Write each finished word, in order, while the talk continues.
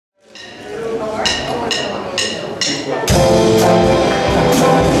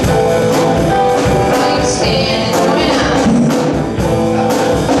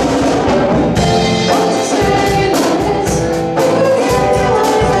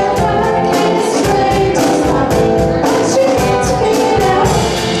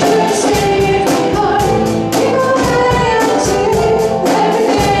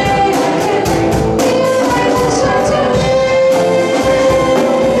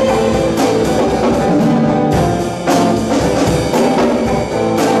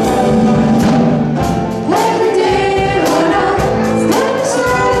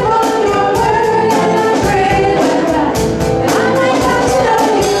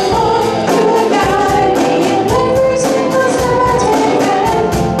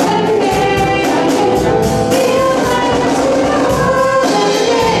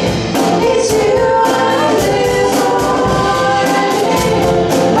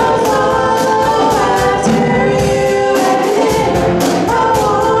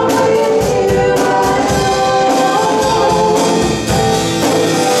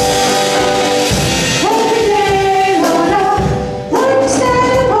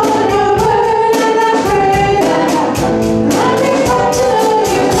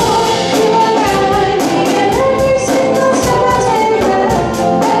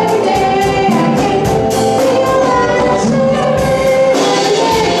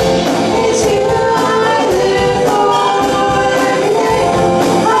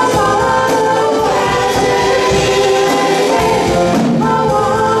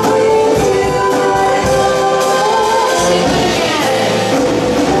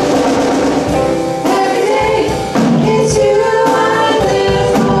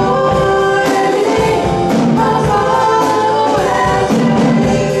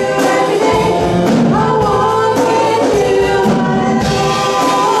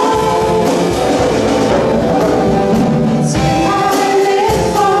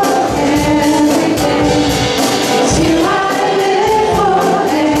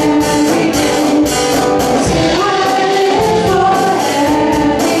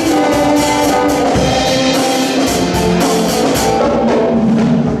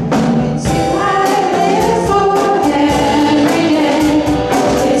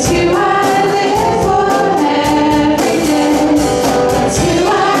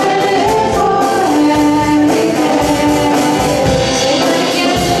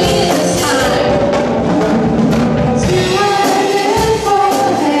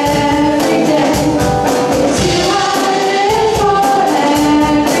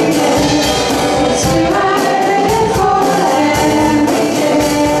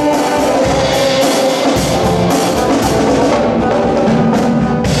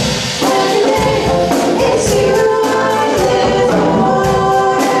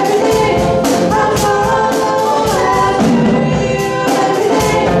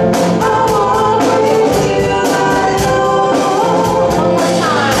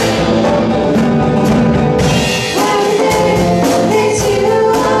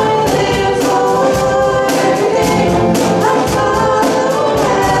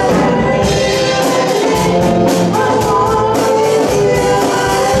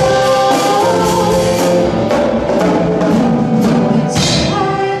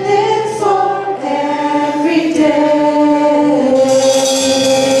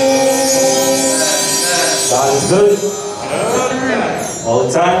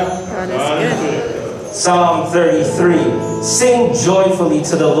Sing joyfully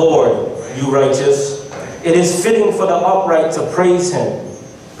to the Lord, you righteous. It is fitting for the upright to praise him.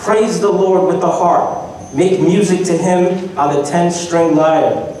 Praise the Lord with the harp. Make music to him on the 10-string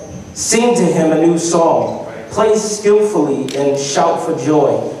lyre. Sing to him a new song. Play skillfully and shout for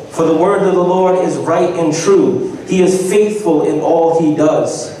joy. For the word of the Lord is right and true. He is faithful in all he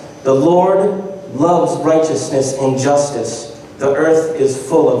does. The Lord loves righteousness and justice. The earth is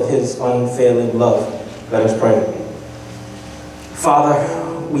full of his unfailing love. Let us pray. Father,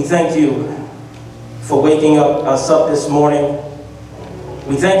 we thank you for waking us up this morning.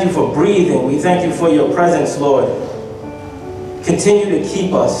 We thank you for breathing. We thank you for your presence, Lord. Continue to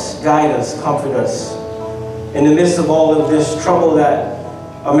keep us, guide us, comfort us. In the midst of all of this trouble that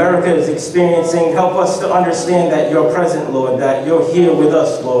America is experiencing, help us to understand that you're present, Lord, that you're here with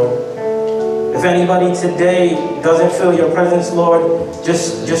us, Lord. If anybody today doesn't feel your presence, Lord,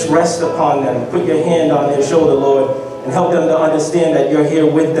 just rest upon them. Put your hand on their shoulder, Lord, and help them to understand that you're here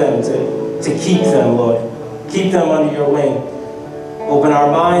with them to keep them, Lord. Keep them under your wing. Open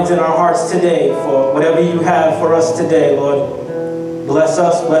our minds and our hearts today for whatever you have for us today, Lord. Bless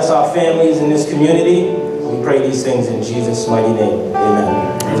us, bless our families in this community. We pray these things in Jesus' mighty name.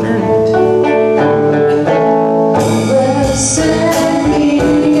 Amen. Amen.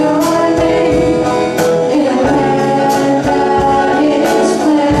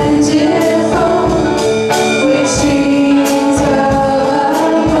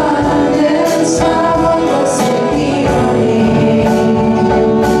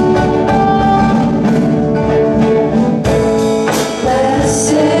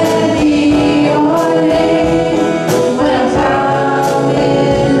 Blessed be your name when I found it.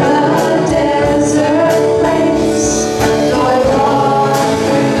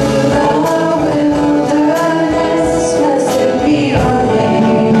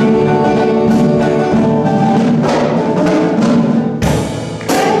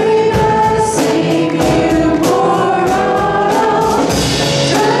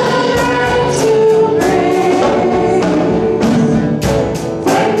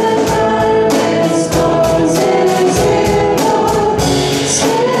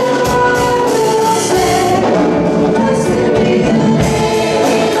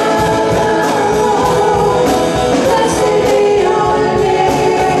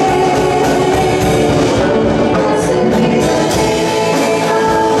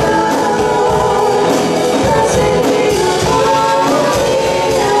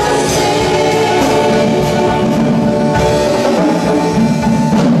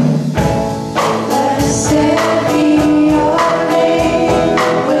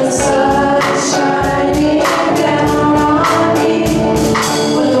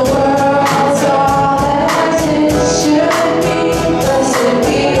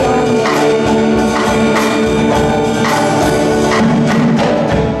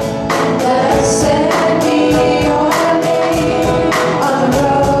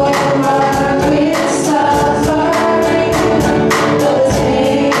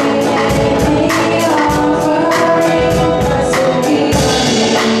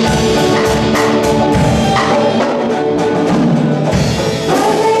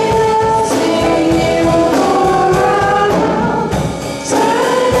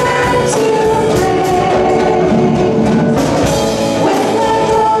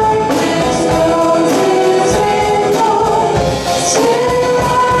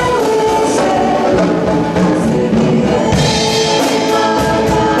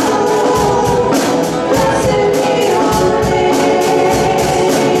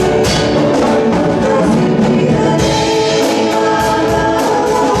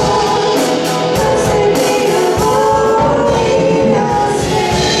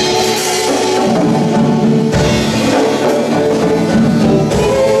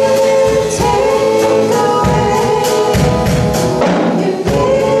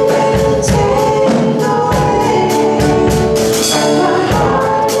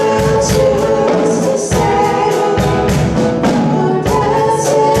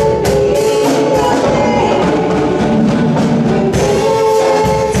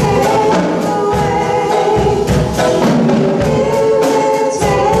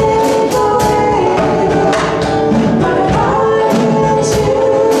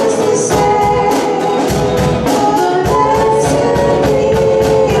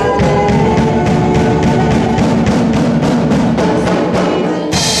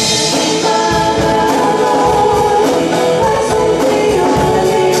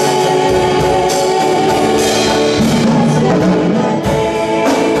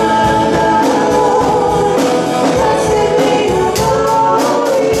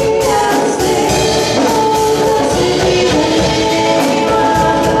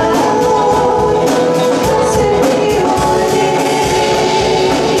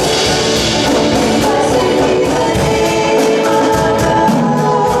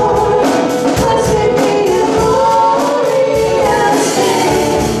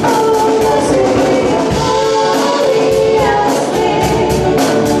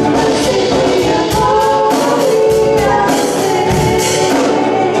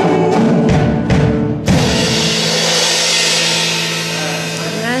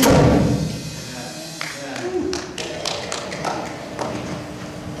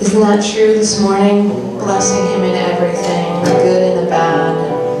 Isn't that true this morning? Blessing him in everything, the good and the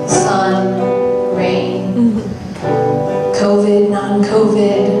bad, sun, rain, COVID,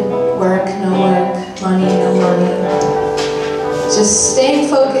 non-COVID, work, no work, money, no money. Just staying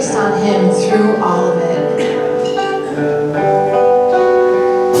focused on him through all of it.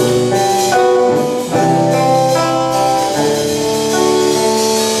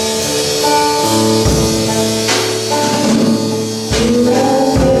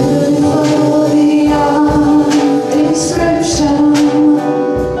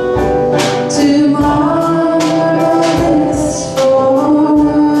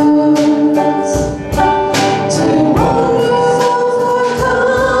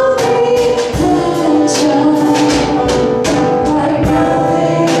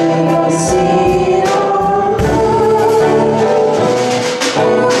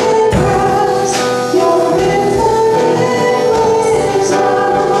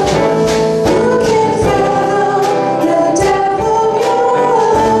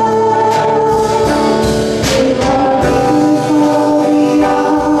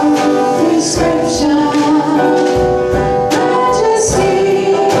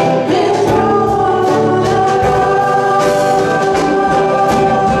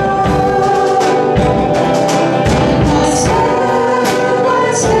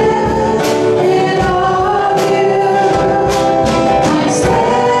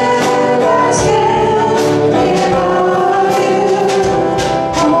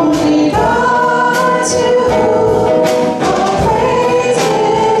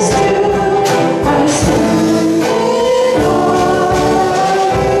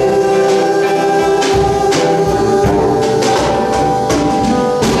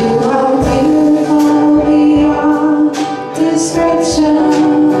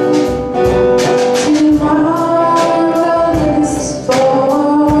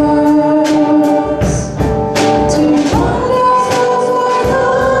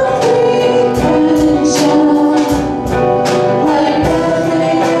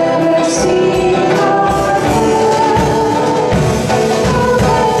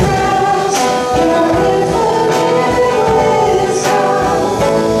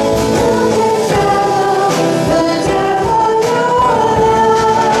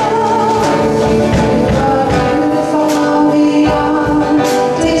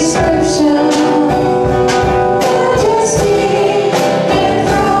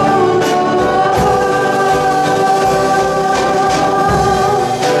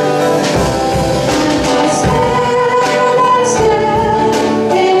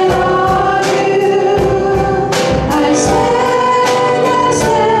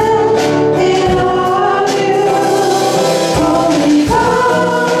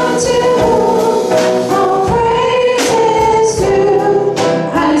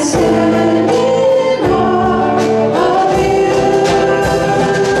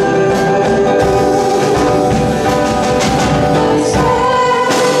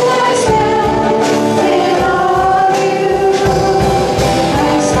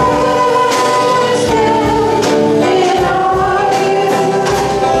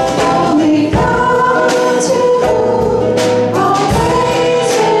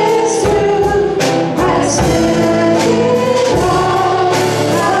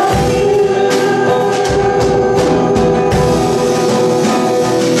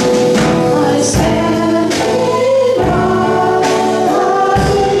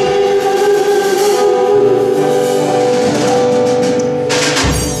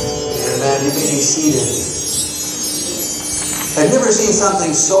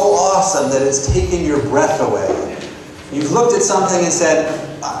 Something so awesome that it's taken your breath away. You've looked at something and said,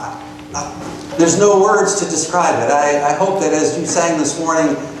 there's no words to describe it. I hope that as you sang this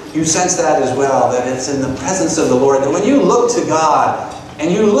morning, you sense that as well, that it's in the presence of the Lord. That when you look to God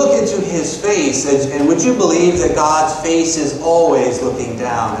and you look into his face, and would you believe that God's face is always looking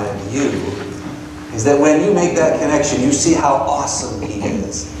down at you, is that when you make that connection, you see how awesome he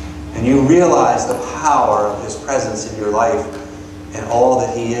is. And you realize the power of his presence in your life and all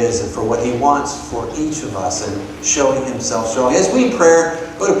that he is and for what he wants for each of us and showing himself strong. As we go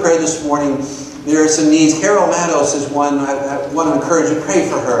to prayer this morning, there are some needs. Carol Matos is one. I want to encourage you, pray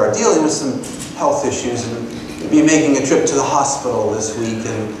for her, dealing with some health issues and be making a trip to the hospital this week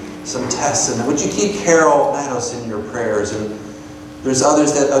and some tests. And would you keep Carol Matos in your prayers? And there's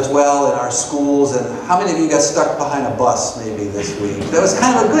others that as well in our schools. And how many of you got stuck behind a bus maybe this week? That was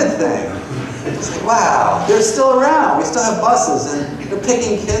kind of a good thing. It's like, wow, they're still around. We still have buses and they're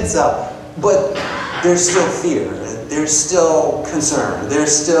picking kids up. But there's still fear. There's still concern.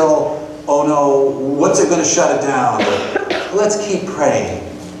 There's still, oh no, what's it going to shut it down? But let's keep praying.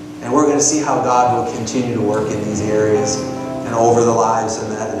 And we're going to see how God will continue to work in these areas and over the lives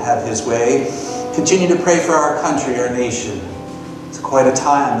and that and have His way. Continue to pray for our country, our nation. It's quite a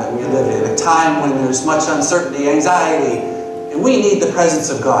time that we live in, a time when there's much uncertainty, anxiety, and we need the presence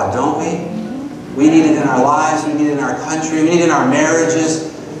of God, don't we? We need it in our lives, we need it in our country, we need it in our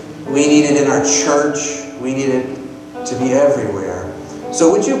marriages, we need it in our church, we need it to be everywhere.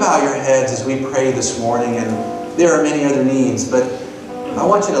 So would you bow your heads as we pray this morning? And there are many other needs, but I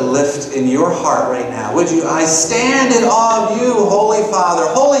want you to lift in your heart right now. Would you? I stand in awe of you, Holy Father,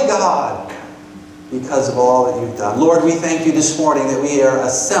 Holy God, because of all that you've done. Lord, we thank you this morning that we are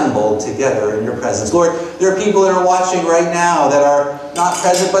assembled together in your presence. Lord, there are people that are watching right now that are not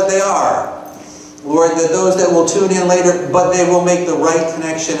present, but they are. Lord, that those that will tune in later, but they will make the right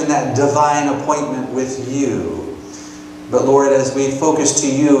connection in that divine appointment with you. But Lord, as we focus to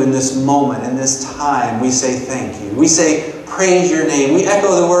you in this moment, in this time, we say thank you. We say praise your name. We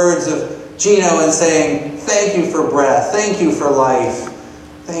echo the words of Gino in saying thank you for breath, thank you for life,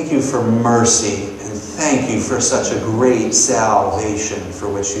 thank you for mercy, and thank you for such a great salvation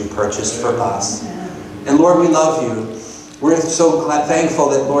for which you purchased for us. And Lord, we love you. We're so thankful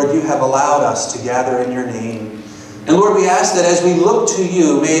that, Lord, you have allowed us to gather in your name. And Lord, we ask that as we look to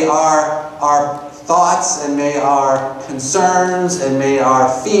you, may our thoughts and may our concerns and may our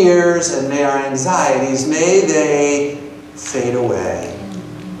fears and may our anxieties, may they fade away.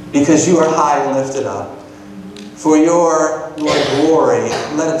 Because you are high and lifted up. For your, Lord, glory,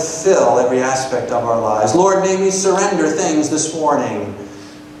 let it fill every aspect of our lives. Lord, may we surrender things this morning.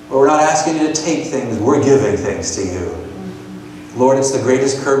 We're not asking you to take things, we're giving things to you. Lord, it's the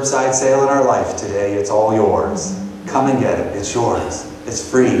greatest curbside sale in our life today. It's all yours. Come and get it. It's yours. It's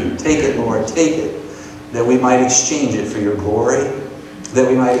free. Take it, Lord. Take it. That we might exchange it for your glory. That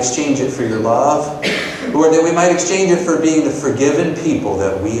we might exchange it for your love. Lord, that we might exchange it for being the forgiven people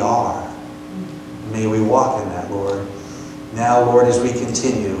that we are. May we walk in that, Lord. Now, Lord, as we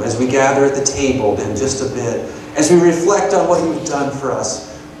continue, as we gather at the table in just a bit, as we reflect on what you've done for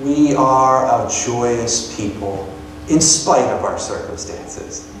us, we are a joyous people. In spite of our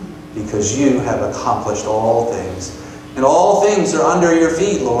circumstances, because you have accomplished all things. And all things are under your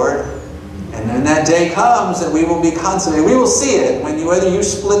feet, Lord. And then that day comes that we will be consummated. We will see it when whether you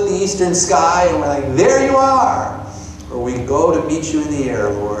split the eastern sky and we're like, there you are. Or we go to meet you in the air,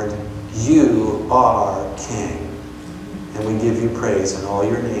 Lord. You are King. And we give you praise in all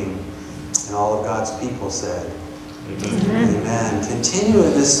your name. And all of God's people said, Amen. Amen. Continue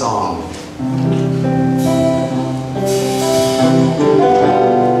in this song.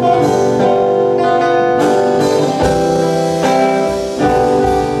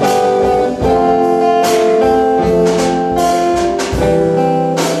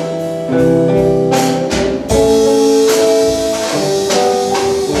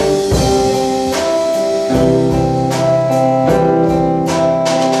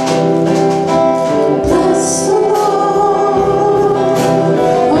 Bless the Lord,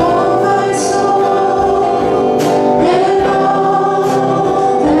 oh my soul.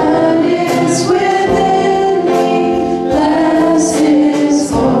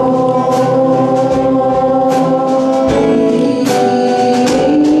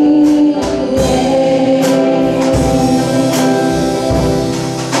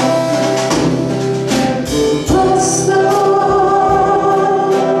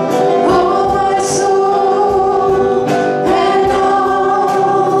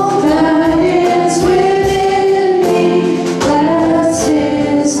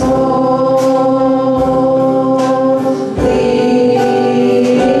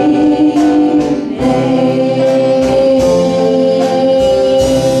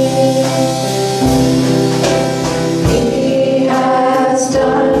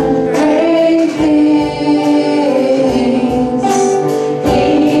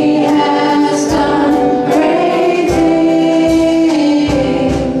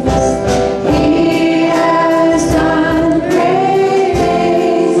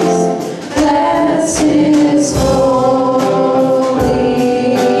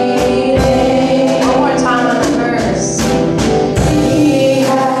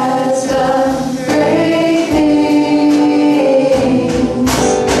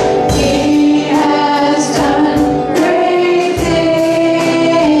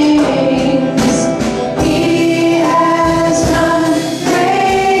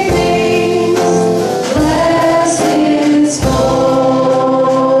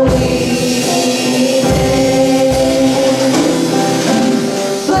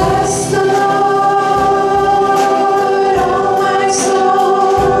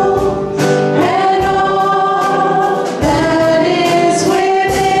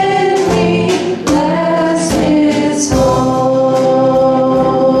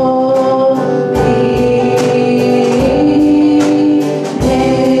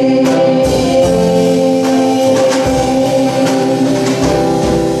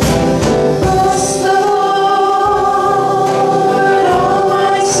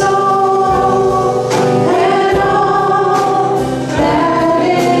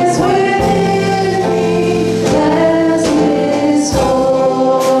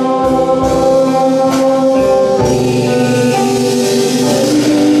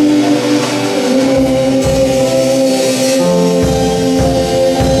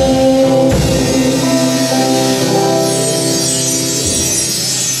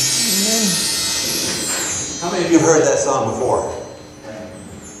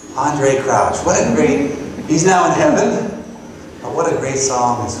 Andre Crouch. What a great, he's now in heaven. But what a great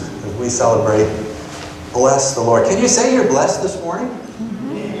song as we celebrate. Bless the Lord. Can you say you're blessed this morning?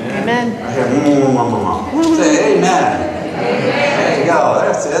 Amen. I hear, say amen. There you go.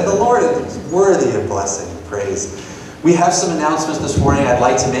 That's it. The Lord is worthy of blessing and praise. We have some announcements this morning I'd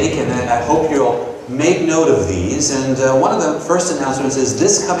like to make, and I hope you'll make note of these. And one of the first announcements is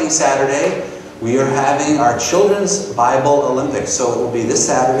this coming Saturday, we are having our Children's Bible Olympics. So it will be this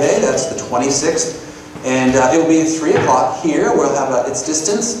Saturday, that's the 26th, and it will be at 3 o'clock here. We'll have its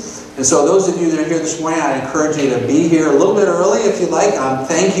distance. And so those of you that are here this morning, I encourage you to be here a little bit early if you like.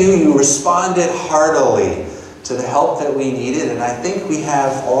 Thank you. You responded heartily to the help that we needed, and I think we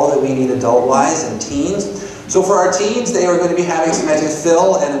have all that we need adult-wise and teens. So for our teens, they are going to be having some, as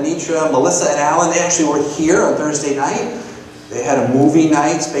Phil and Anitra, Melissa and Alan, they actually were here on Thursday night. They had a movie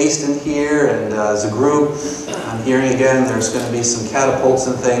night based in here, and as a group, I'm hearing again there's going to be some catapults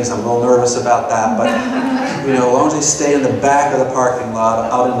and things. I'm a little nervous about that, but you know, as long as they stay in the back of the parking lot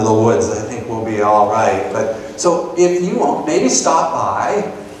out into the woods, I think we'll be all right. But so if you won't, maybe stop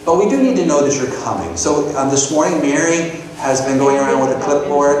by, but we do need to know that you're coming. So this morning, Mary has been going around with a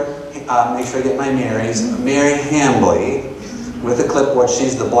clipboard. Make sure I get my Marys. Mary Hambly with a clipboard.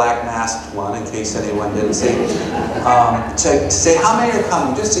 She's the black masked one, in case anyone didn't see. To say how many are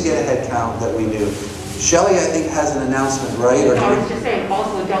coming, just to get a head count that we knew. Shelley, I think, has an announcement, right? Or I was just saying,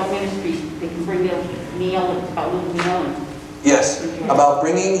 also adult ministries, they can bring their meal, it's about little meal. Yes, about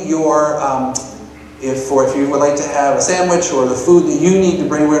bringing your, if you would like to have a sandwich or the food that you need to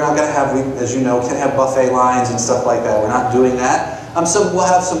bring. We're not going to have, as you know, can have buffet lines and stuff like that. We're not doing that. So we'll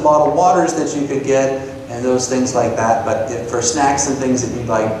have some bottled waters that you could get and those things like that. But for snacks and things that you'd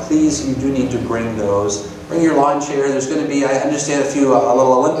like, please, you do need to bring those. Bring your lawn chair. There's going to be, I understand, a few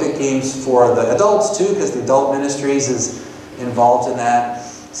little Olympic games for the adults too, because the adult ministries is involved in that.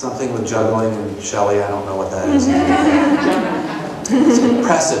 Something with juggling, and Shelley, I don't know what that is. It's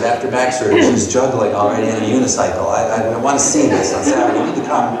impressive. After back surgery, she's juggling already in a unicycle. I want to see this on Saturday. You need to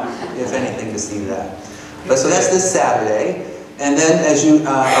come, if anything, to see that. But so that's this Saturday. And then, as you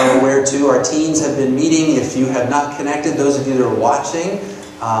are aware too, our teens have been meeting. If you have not connected, those of you that are watching,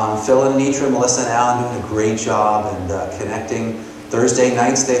 Phil and Anitra, Melissa and Alan doing a great job and connecting. Thursday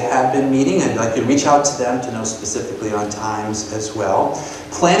nights they have been meeting, and I could reach out to them to know specifically on times as well.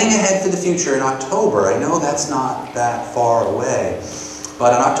 Planning ahead for the future in October. I know that's not that far away,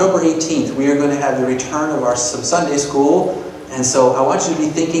 but on October 18th, we are going to have the return of some Sunday school. And so I want you to be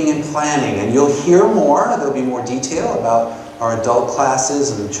thinking and planning, and you'll hear more. There'll be more detail about our adult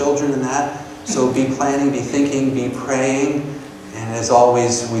classes and the children and that. So be planning, be thinking, be praying. And as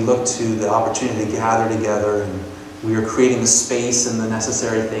always, we look to the opportunity to gather together, and we are creating the space and the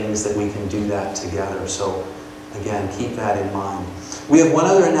necessary things that we can do that together. So again, keep that in mind. We have one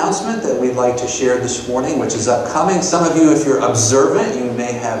other announcement that we'd like to share this morning, which is upcoming. Some of you, if you're observant, you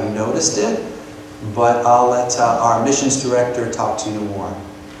may have noticed it, but I'll let our missions director talk to you more.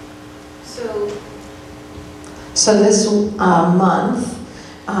 So this month,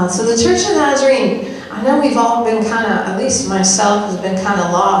 so the Church of Nazarene, I know we've all been kind of, at least myself, has been kind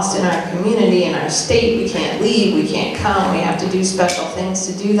of lost in our community, in our state. We can't leave, we can't come, we have to do special things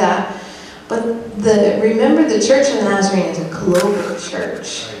to do that. But remember, the Church of the Nazarene is a global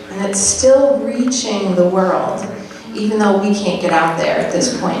church, and it's still reaching the world. Even though we can't get out there at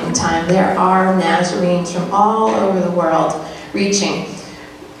this point in time, there are Nazarenes from all over the world reaching.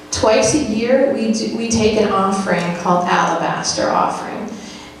 Twice a year, we take an offering called Alabaster Offering.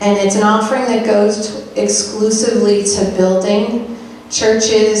 And it's an offering that goes exclusively to building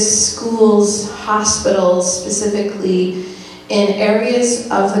churches, schools, hospitals, specifically in areas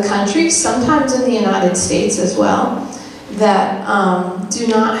of the country, sometimes in the United States as well, that do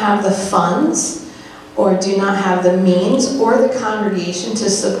not have the funds or do not have the means or the congregation to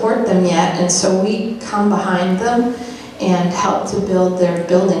support them yet. And so we come behind them and help to build their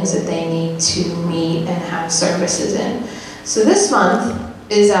buildings that they need to meet and have services in. So this month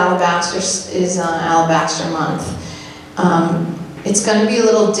is Alabaster month. It's going to be a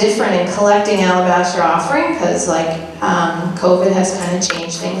little different in collecting Alabaster offering because COVID has kind of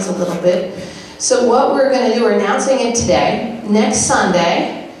changed things a little bit. So what we're going to do, we're announcing it today. Next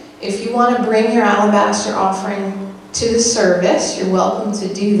Sunday, if you want to bring your Alabaster offering to the service, you're welcome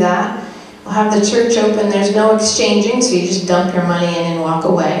to do that. We'll have the church open. There's no exchanging, so you just dump your money in and walk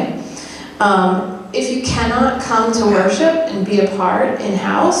away. If you cannot come to worship and be a part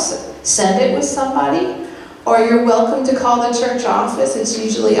in-house, send it with somebody. Or you're welcome to call the church office. It's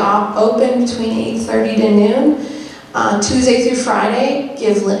usually open between 8:30 to noon. Tuesday through Friday,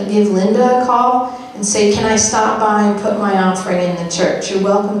 give Linda a call and say, can I stop by and put my offering in the church? You're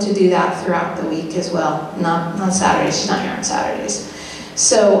welcome to do that throughout the week as well. Not Saturdays. She's not here on Saturdays.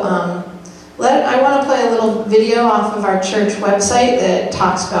 So I want to play a little video off of our church website that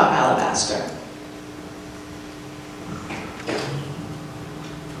talks about Alabaster.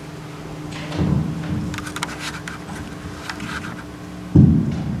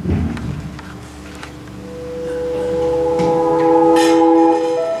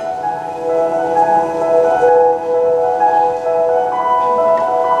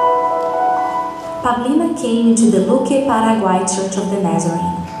 Came into the Luque, Paraguay Church of the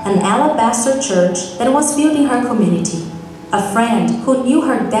Nazarene, an alabaster church that was built in her community. A friend who knew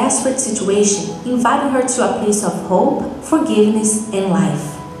her desperate situation invited her to a place of hope, forgiveness, and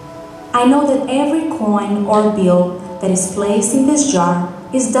life. I know that every coin or bill that is placed in this jar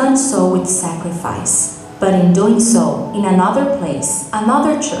is done so with sacrifice. But in doing so, in another place,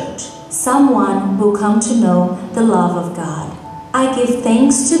 another church, someone will come to know the love of God. I give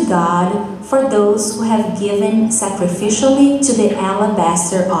thanks to God for those who have given sacrificially to the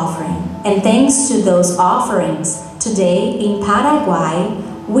alabaster offering. And thanks to those offerings, today in Paraguay,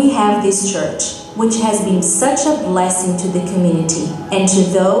 we have this church, which has been such a blessing to the community and to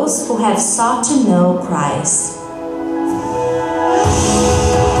those who have sought to know Christ.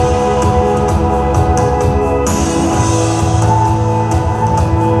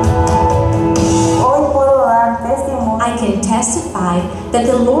 I can testify that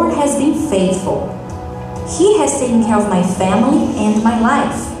the Lord has been faithful. He has taken care of my family and my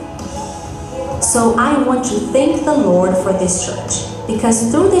life. So I want to thank the Lord for this church,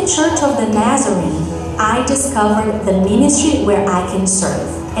 because through the Church of the Nazarene, I discovered the ministry where I can serve,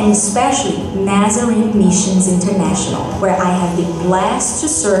 and especially Nazarene Missions International, where I have been blessed to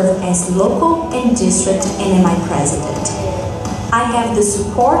serve as local and district NMI president. I have the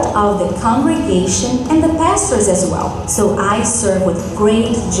support of the congregation and the pastors as well, so I serve with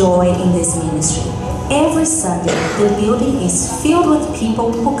great joy in this ministry. Every Sunday, the building is filled with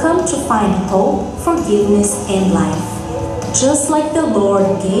people who come to find hope, forgiveness, and life. Just like the Lord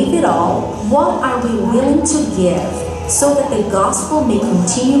gave it all, what are we willing to give so that the gospel may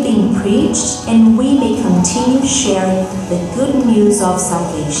continue being preached and we may continue sharing the good news of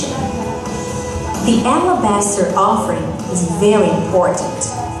salvation? The alabaster offering is very important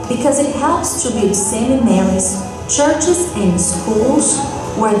because it helps to build seminaries, churches, and schools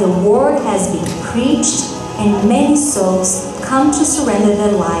where the word has been preached and many souls come to surrender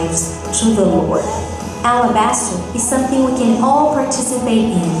their lives to the Lord. Alabaster is something we can all participate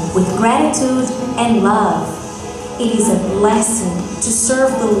in with gratitude and love. It is a blessing to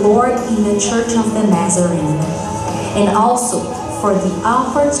serve the Lord in the Church of the Nazarene, and also for the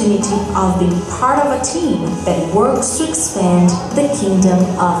opportunity of being part of a team that works to expand the kingdom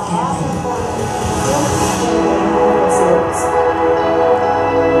of heaven.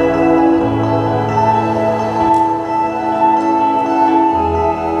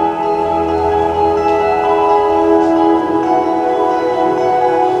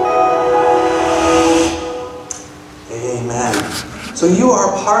 So you are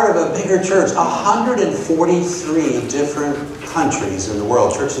part of a bigger church, 143 different countries in the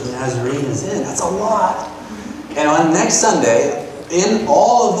world. Church of the Nazarene is in. That's a lot. And on next Sunday, in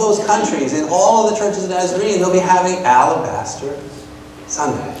all of those countries, in all of the churches of the Nazarene, they'll be having Alabaster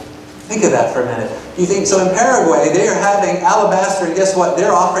Sunday. Think of that for a minute. You think, so in Paraguay, they are having Alabaster, and guess what?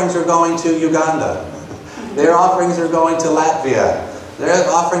 Their offerings are going to Uganda. Their offerings are going to Latvia. Their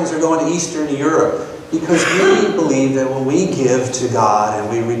offerings are going to Eastern Europe. Because we believe that when we give to God and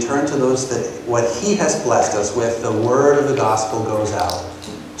we return to those that what He has blessed us with, the word of the gospel goes out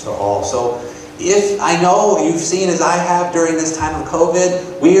to all. So if I know you've seen, as I have during this time of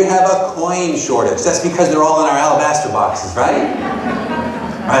COVID, we have a coin shortage. That's because they're all in our alabaster boxes, right?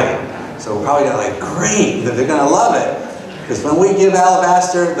 Right. So we're probably going to great, they're going to love it. Because when we give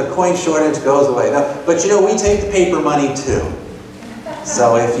alabaster, the coin shortage goes away. Now, but we take the paper money too.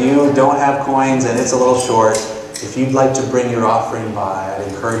 So if you don't have coins and it's a little short, if you'd like to bring your offering by, I'd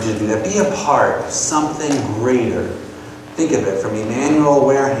encourage you to do that. Be a part of something greater. Think of it, from Emmanuel,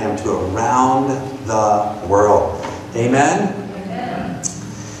 Wareham to around the world. Amen? Amen?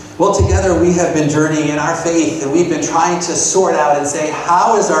 Well, together we have been journeying in our faith, and we've been trying to sort out and say,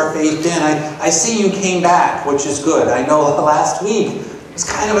 how has our faith been? I see you came back, which is good. I know last week it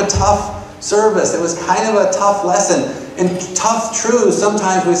was kind of a tough service. It was kind of a tough lesson. And tough truths,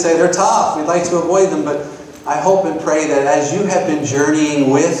 sometimes we say they're tough. We'd like to avoid them, but I hope and pray that as you have been journeying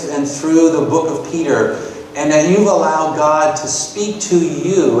with and through the book of Peter, and that you've allowed God to speak to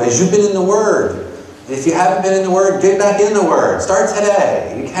you as you've been in the Word, If you haven't been in the Word, get back in the Word. Start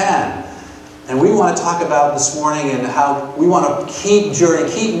today. You can. And we want to talk about this morning and how we want to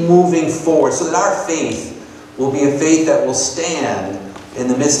keep moving forward so that our faith will be a faith that will stand in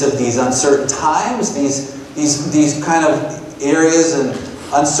the midst of these uncertain times, these kind of areas and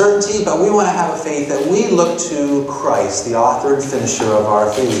uncertainty, but we want to have a faith that we look to Christ, the author and finisher of our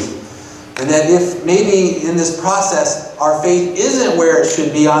faith. And that if maybe in this process our faith isn't where it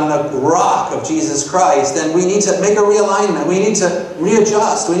should be on the rock of Jesus Christ, then we need to make a realignment. We need to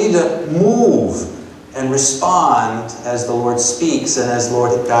readjust. We need to move and respond as the Lord speaks and as the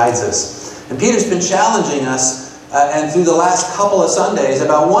Lord guides us. And Peter's been challenging us and through the last couple of Sundays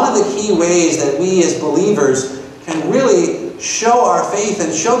about one of the key ways that we as believers can really show our faith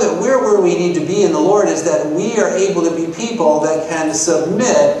and show that we're where we need to be in the Lord is that we are able to be people that can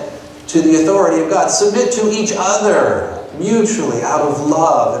submit to the authority of God. Submit to each other mutually out of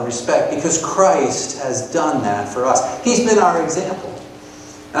love and respect because Christ has done that for us. He's been our example.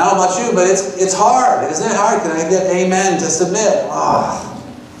 And I don't know about you, but it's hard. Isn't it hard? Can I get amen to submit?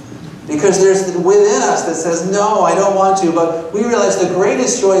 Because there's within us that says, no, I don't want to. But we realize the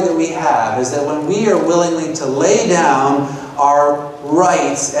greatest joy that we have is that when we are willingly to lay down our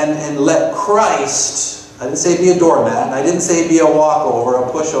rights and let Christ, I didn't say be a doormat, I didn't say be a walkover,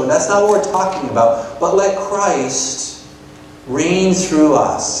 a pushover. That's not what we're talking about. But let Christ reign through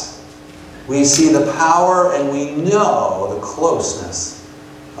us. We see the power and we know the closeness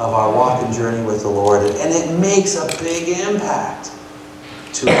of our walk and journey with the Lord. And it makes a big impact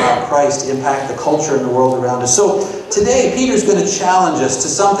to how Christ impact the culture and the world around us. So today, Peter's going to challenge us to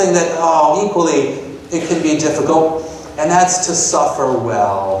something that, equally, it can be difficult, and that's to suffer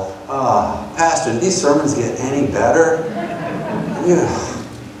well. Pastor, did these sermons get any better?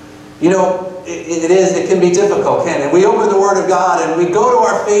 You know, it can be difficult, can't it? We open the Word of God and we go to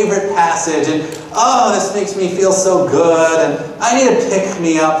our favorite passage and, this makes me feel so good, and I need to pick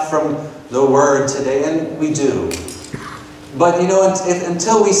me up from the Word today, and we do. But, you know,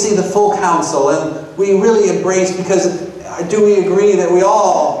 until we see the full counsel and we really embrace, because do we agree that we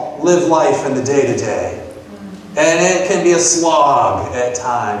all live life in the day-to-day? And it can be a slog at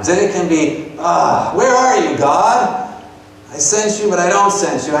times. And it can be, where are you, God? I sense you, but I don't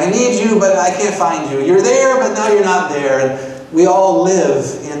sense you. I need you, but I can't find you. You're there, but now you're not there. And we all live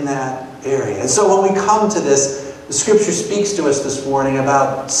in that area. And so when we come to this, the Scripture speaks to us this morning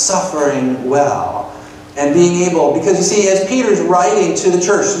about suffering well. And being able, because you see, as Peter's writing to the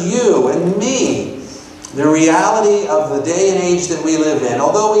church, you and me, the reality of the day and age that we live in,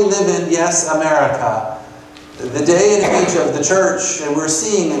 although we live in, yes, America, the day and age of the church, and we're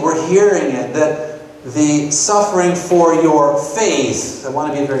seeing it, we're hearing it, that the suffering for your faith, I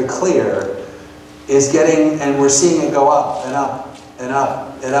want to be very clear, is getting, and we're seeing it go up and up and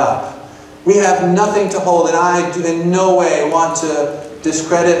up and up. We have nothing to hold, and I do in no way want to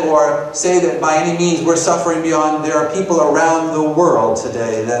discredit or say that by any means we're suffering beyond. There are people around the world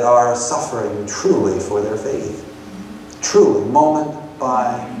today that are suffering truly for their faith. Truly, moment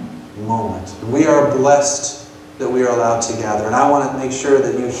by moment. We are blessed that we are allowed to gather. And I want to make sure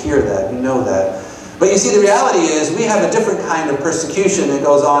that you hear that, you know that. But you see, the reality is we have a different kind of persecution that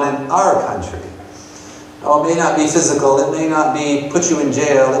goes on in our country. Oh, it may not be physical. It may not be put you in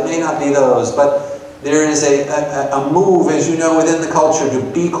jail. It may not be those. But there is a move, as you know, within the culture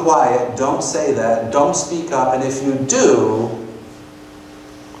to be quiet, don't say that, don't speak up, and if you do,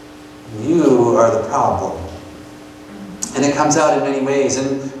 you are the problem. And it comes out in many ways.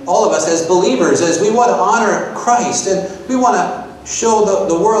 And all of us as believers, as we want to honor Christ, and we want to show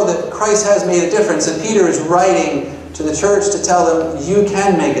the world that Christ has made a difference, and Peter is writing to the church to tell them, you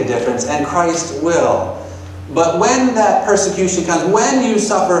can make a difference, and Christ will. But when that persecution comes, when you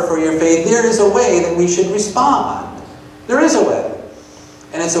suffer for your faith, there is a way that we should respond. There is a way.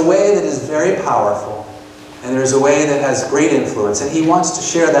 And it's a way that is very powerful. And there's a way that has great influence. And he wants to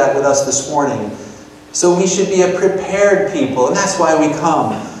share that with us this morning. So we should be a prepared people. And that's why we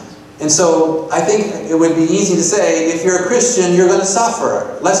come. And so I think it would be easy to say, if you're a Christian, you're going to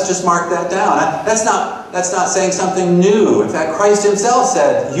suffer. Let's just mark that down. That's not saying something new. In fact, Christ himself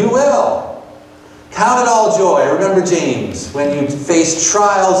said, you will. Count it all joy. Remember James, when you face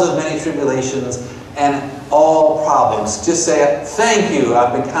trials of many tribulations and all problems. Just say, thank you,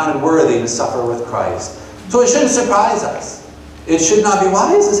 I've been counted worthy to suffer with Christ. So it shouldn't surprise us. It should not be,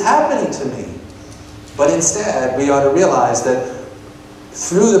 why is this happening to me? But instead, we ought to realize that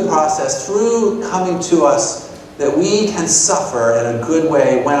through the process, through coming to us, that we can suffer in a good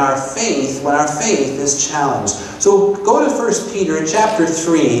way when our faith is challenged. So go to 1 Peter in chapter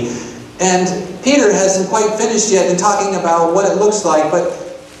 3. And Peter hasn't quite finished yet in talking about what it looks like, but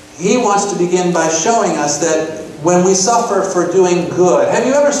he wants to begin by showing us that when we suffer for doing good, have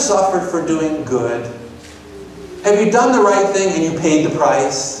you ever suffered for doing good? Have you done the right thing and you paid the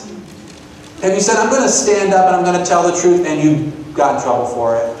price? Have you said, I'm going to stand up and I'm going to tell the truth, and you got in trouble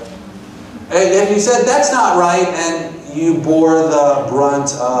for it? Have you said, that's not right, and you bore the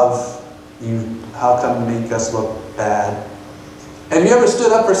brunt of, how come you make us look bad? Have you ever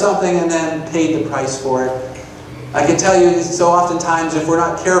stood up for something and then paid the price for it? I can tell you, so oftentimes, if we're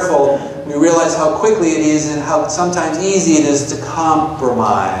not careful, we realize how quickly it is and how sometimes easy it is to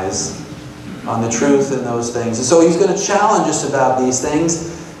compromise on the truth in those things. And so he's going to challenge us about these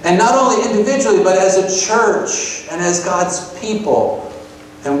things, and not only individually, but as a church and as God's people,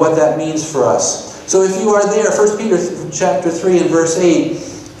 and what that means for us. So if you are there, 1 Peter chapter 3 and verse 8,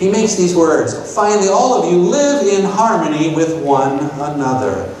 he makes these words, finally, all of you live in harmony with one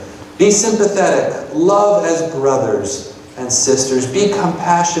another. Be sympathetic, love as brothers and sisters, be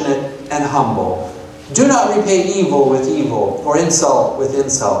compassionate and humble. Do not repay evil with evil, or insult with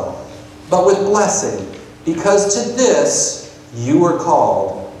insult, but with blessing, because to this you were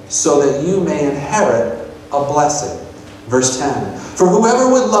called, so that you may inherit a blessing. Verse 10, for whoever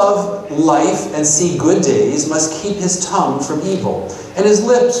would love life and see good days must keep his tongue from evil, and his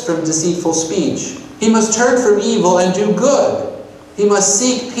lips from deceitful speech. He must turn from evil and do good. He must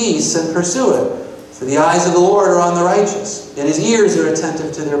seek peace and pursue it. For the eyes of the Lord are on the righteous, and his ears are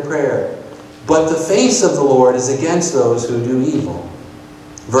attentive to their prayer. But the face of the Lord is against those who do evil.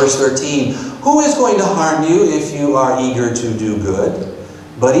 Verse 13, who is going to harm you if you are eager to do good?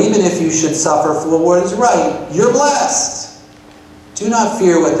 But even if you should suffer for what is right, you're blessed. Do not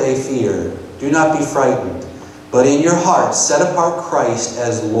fear what they fear. Do not be frightened. But in your heart, set apart Christ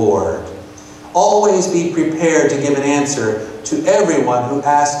as Lord. Always be prepared to give an answer to everyone who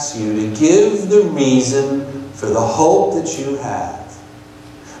asks you to give the reason for the hope that you have.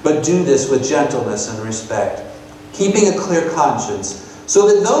 But do this with gentleness and respect, keeping a clear conscience, so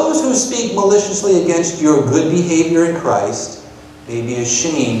that those who speak maliciously against your good behavior in Christ may be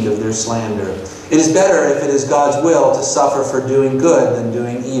ashamed of their slander. It is better, if it is God's will, to suffer for doing good than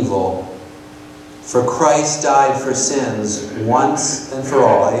doing evil. For Christ died for sins once and for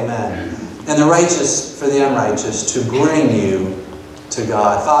all. Amen. And the righteous for the unrighteous, to bring you to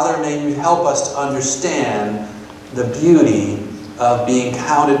God. Father, may you help us to understand the beauty of being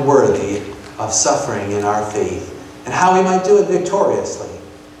counted worthy of suffering in our faith, and how we might do it victoriously,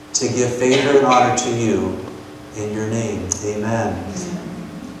 to give favor and honor to you in your name. Amen.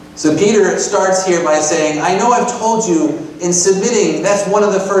 So Peter starts here by saying, I know I've told you in submitting, that's one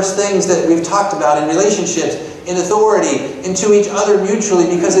of the first things that we've talked about in relationships, in authority, and to each other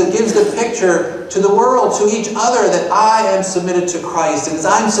mutually, because it gives the picture to the world, to each other, that I am submitted to Christ. And as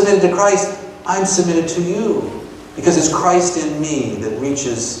I'm submitted to Christ, I'm submitted to you, because it's Christ in me that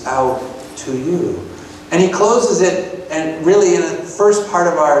reaches out to you. And he closes it, and really in the first part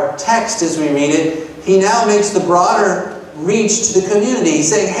of our text as we read it, he now makes the broader reach to the community. He's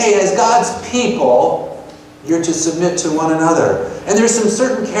saying, hey, as God's people, you're to submit to one another. And there's some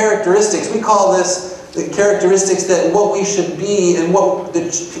certain characteristics. We call this the characteristics that what we should be and what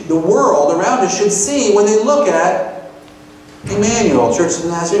the world around us should see when they look at Emmanuel, Church of the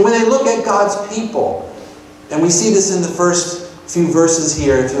Nazarene, when they look at God's people. And we see this in the first few verses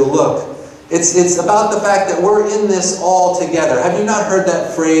here, if you look. It's about the fact that we're in this all together. Have you not heard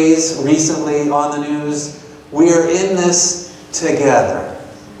that phrase recently on the news? We are in this together.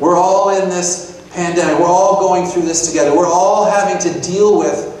 We're all in this pandemic. We're all going through this together. We're all having to deal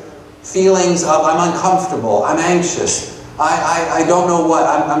with feelings of, I'm uncomfortable, I'm anxious, I don't know what,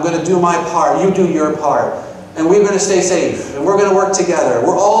 I'm going to do my part, you do your part. And we're going to stay safe, and we're going to work together.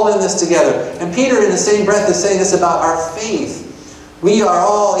 We're all in this together. And Peter, in the same breath, is saying this about our faith. We are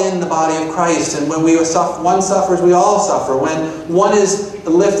all in the body of Christ, and when one suffers, we all suffer. When one is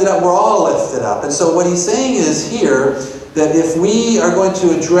lifted up, we're all lifted up. And so what he's saying is here, that if we are going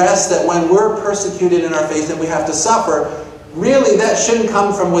to address that when we're persecuted in our faith and we have to suffer, really that shouldn't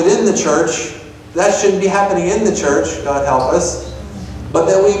come from within the church. That shouldn't be happening in the church, God help us. But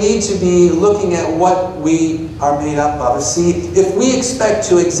that we need to be looking at what we are made up of. See, if we expect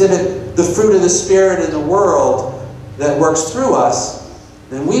to exhibit the fruit of the Spirit in the world that works through us,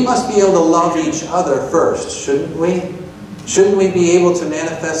 then we must be able to love each other first, shouldn't we? Shouldn't we be able to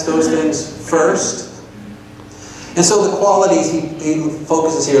manifest those things first? And so the qualities he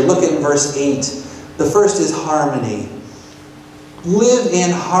focuses here, look at verse 8. The first is harmony. Live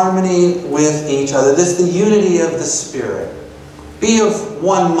in harmony with each other. This is the unity of the Spirit. Be of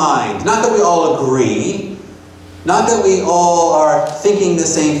one mind. Not that we all agree, Not that we all are thinking the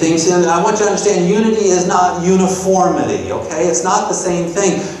same things. And I want you to understand, unity is not uniformity, okay? It's not the same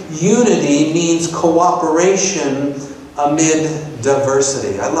thing. Unity means cooperation amid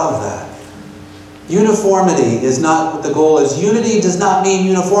diversity. I love that. Uniformity is not what the goal is. Unity does not mean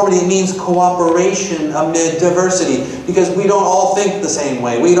uniformity. It means cooperation amid diversity. Because we don't all think the same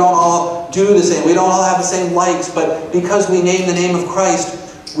way. We don't all do the same. We don't all have the same likes. But because we name the name of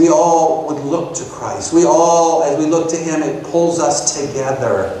Christ, we all would look to Christ. We all, as we look to Him, it pulls us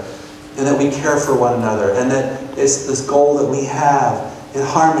together. And that we care for one another. And that it's this goal that we have in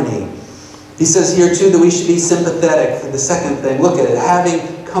harmony. He says here too that we should be sympathetic. The second thing, look at it.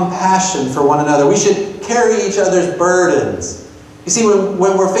 Having compassion for one another. We should carry each other's burdens. You see,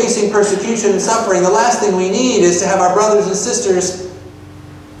 when we're facing persecution and suffering, the last thing we need is to have our brothers and sisters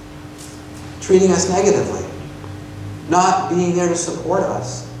treating us negatively. Not being there to support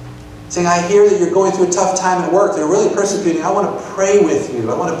us. Saying, I hear that you're going through a tough time at work. They're really persecuting. I want to pray with you.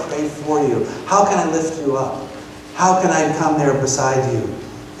 I want to pray for you. How can I lift you up? How can I come there beside you?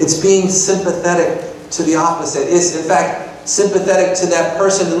 It's being sympathetic to the opposite. It's, in fact, sympathetic to that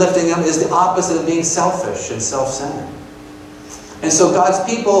person and lifting them is the opposite of being selfish and self-centered. And so God's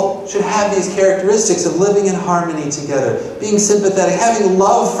people should have these characteristics of living in harmony together, being sympathetic, having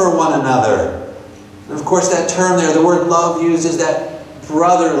love for one another. And of course that term there, the word love used is that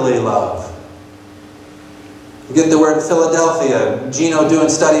brotherly love. You get the word Philadelphia. Gino doing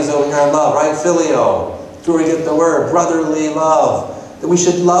studies over here on love, right? Phileo. That's where we get the word brotherly love. That we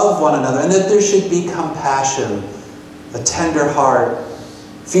should love one another and that there should be compassion, a tender heart,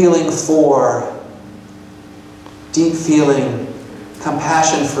 feeling for, deep feeling,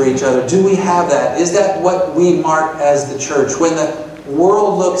 compassion for each other. Do we have that? Is that what we mark as the church? When the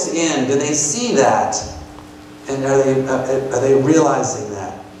world looks in, do they see that? And are they realizing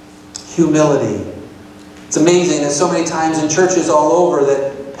that? Humility. It's amazing that so many times in churches all over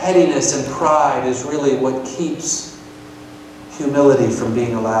that pettiness and pride is really what keeps humility from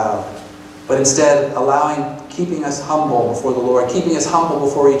being allowed. But instead, keeping us humble before the Lord, keeping us humble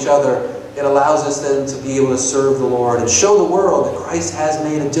before each other, it allows us then to be able to serve the Lord and show the world that Christ has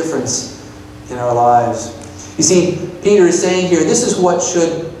made a difference in our lives. You see, Peter is saying here, this is what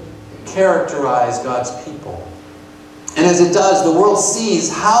should characterize God's people. And as it does, the world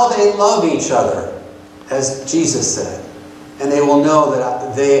sees how they love each other, as Jesus said. And they will know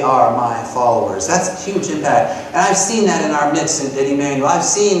that they are my followers. That's a huge impact. And I've seen that in our midst at Emmanuel. I've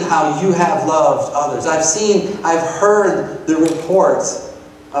seen how you have loved others. I've heard the reports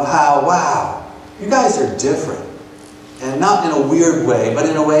of how, wow, you guys are different. And not in a weird way, but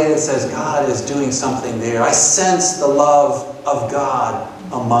in a way that says God is doing something there. I sense the love of God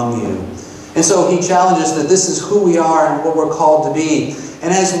among you. And so he challenges that this is who we are and what we're called to be.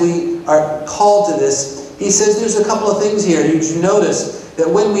 And as we are called to this, he says there's a couple of things here. You notice that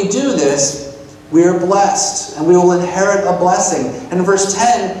when we do this, we are blessed and we will inherit a blessing. And in verse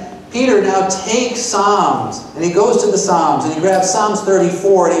 10, Peter now takes Psalms and he goes to the Psalms and he grabs Psalms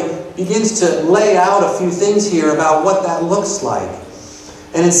 34 and he begins to lay out a few things here about what that looks like.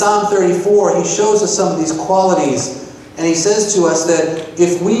 And in Psalm 34, he shows us some of these qualities and he says to us that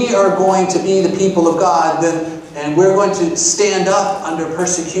if we are going to be the people of God, and we're going to stand up under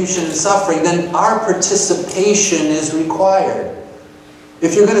persecution and suffering, then our participation is required.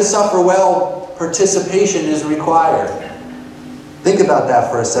 If you're going to suffer well, participation is required. Think about that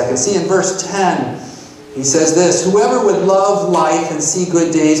for a second. See, in verse 10, he says this, whoever would love life and see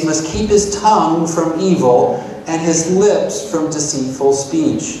good days must keep his tongue from evil and his lips from deceitful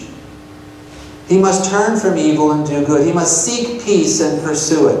speech. He must turn from evil and do good. He must seek peace and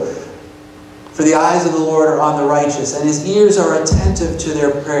pursue it. For the eyes of the Lord are on the righteous, and his ears are attentive to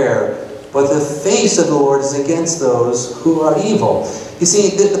their prayer. But the face of the Lord is against those who are evil. You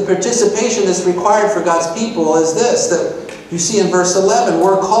see, the participation that's required for God's people is this, that you see in verse 11,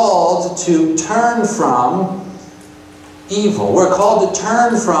 we're called to turn from evil. We're called to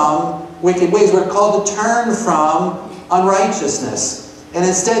turn from wicked ways. We're called to turn from unrighteousness, and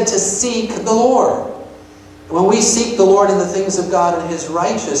instead to seek the Lord. When we seek the Lord in the things of God and his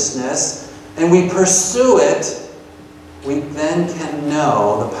righteousness, and we pursue it, we then can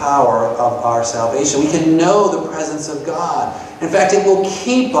know the power of our salvation. We can know the presence of God. In fact, it will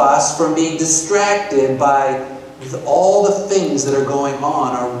keep us from being distracted by all the things that are going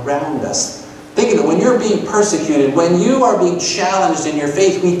on around us. Think of it, when you're being persecuted, when you are being challenged in your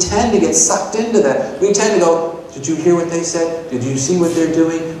faith, we tend to get sucked into that. We tend to go, did you hear what they said? Did you see what they're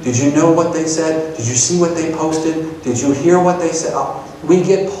doing? Did you know what they said? Did you see what they posted? Did you hear what they said? We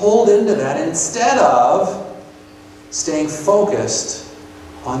get pulled into that instead of staying focused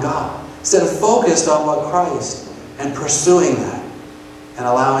on God. Instead of focused on what Christ and pursuing that and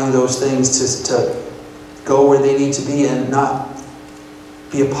allowing those things to go where they need to be and not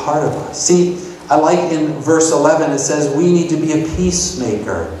be a part of us. See, I like in verse 11, it says we need to be a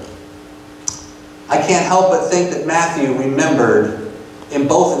peacemaker. I can't help but think that Matthew remembered in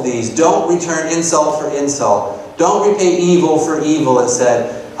both of these, don't return insult for insult. Don't repay evil for evil, it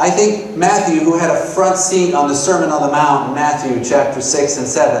said. I think Matthew, who had a front seat on the Sermon on the Mount in Matthew chapter 6 and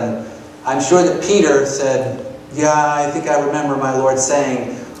 7, I'm sure that Peter said, yeah, I think I remember my Lord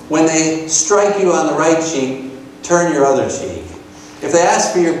saying, when they strike you on the right cheek, turn your other cheek. If they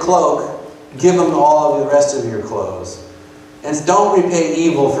ask for your cloak, give them all of the rest of your clothes. And don't repay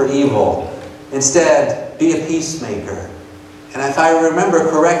evil for evil. Instead, be a peacemaker. And if I remember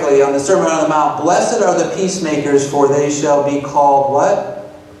correctly, on the Sermon on the Mount, blessed are the peacemakers, for they shall be called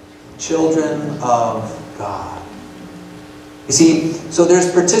what? Children of God. You see, so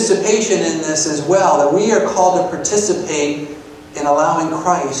there's participation in this as well, that we are called to participate in allowing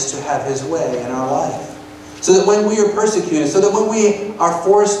Christ to have His way in our life. So that when we are persecuted, so that when we are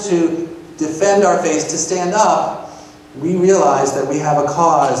forced to defend our faith, to stand up, we realize that we have a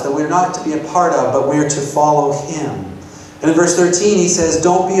cause that we're not to be a part of, but we're to follow Him. And in verse 13 he says,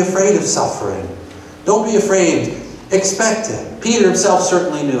 don't be afraid of suffering. Don't be afraid. Expect it. Peter himself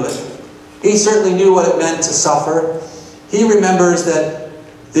certainly knew it. He certainly knew what it meant to suffer. He remembers that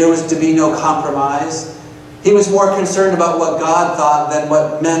there was to be no compromise. He was more concerned about what God thought than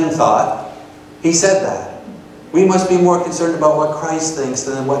what men thought. He said that. We must be more concerned about what Christ thinks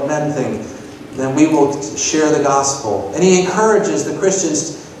than what men think. Then we will share the gospel. And he encourages the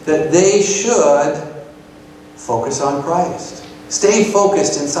Christians that they should focus on Christ. Stay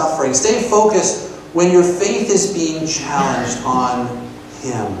focused in suffering. Stay focused when your faith is being challenged on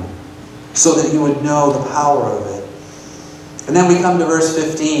Him, so that you would know the power of it. And then we come to verse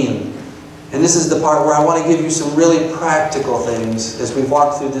 15. And this is the part where I want to give you some really practical things as we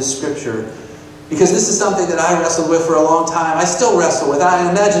walk through this scripture. Because this is something that I wrestled with for a long time. I still wrestle with it. I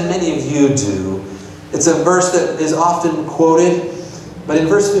imagine many of you do. It's a verse that is often quoted. But in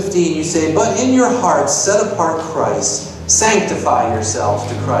verse 15 you say, but in your hearts set apart Christ. Sanctify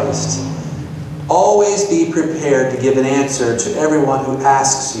yourselves to Christ. Always be prepared to give an answer to everyone who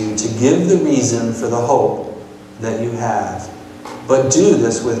asks you to give the reason for the hope that you have. But do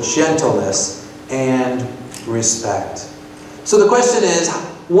this with gentleness and respect. So the question is,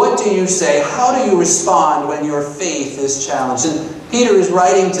 what do you say? How do you respond when your faith is challenged? And Peter is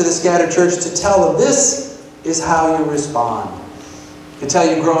writing to the scattered church to tell them this is how you respond. I can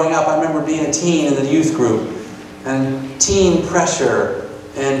tell you growing up, I remember being a teen in the youth group, and teen pressure,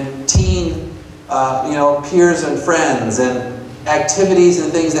 and teen peers and friends, and activities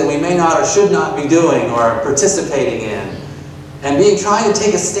and things that we may not or should not be doing or participating in. And trying to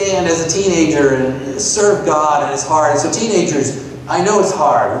take a stand as a teenager and serve God, and it's hard. So teenagers, I know it's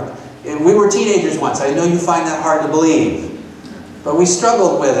hard. We were teenagers once. I know you find that hard to believe. But we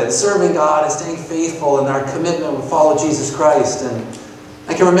struggled with it, serving God and staying faithful in our commitment to follow Jesus Christ. And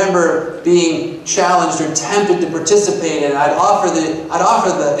I can remember being challenged or tempted to participate, and I'd offer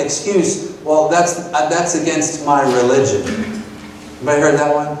the excuse, well, that's against my religion. Anybody heard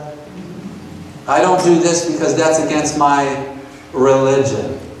that one? I don't do this because that's against my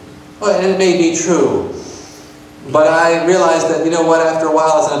religion. Well, and it may be true. But I realized that, you know what, after a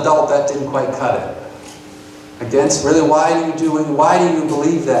while as an adult, that didn't quite cut it. Against, really, why do you do it? Why do you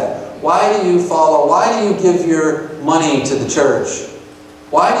believe that? Why do you follow? Why do you give your money to the church?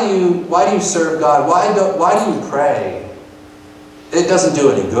 Why do you serve God? Why do you pray? It doesn't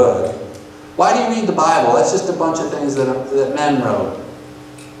do any good. Why do you read the Bible? That's just a bunch of things that men wrote,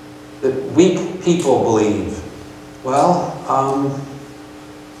 that weak people believe. Well,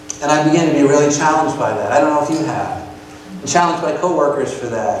 and I began to be really challenged by that. I don't know if you have. I'm challenged by coworkers for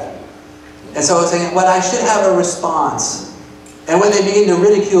that. And so I was saying, well, I should have a response. And when they begin to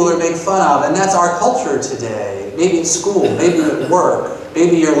ridicule or make fun of, and that's our culture today, maybe at school, maybe at work,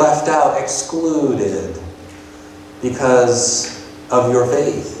 maybe you're left out, excluded because of your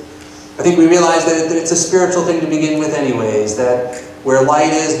faith. I think we realize that it's a spiritual thing to begin with anyways, that where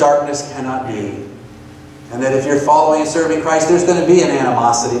light is, darkness cannot be. And that if you're following and serving Christ, there's going to be an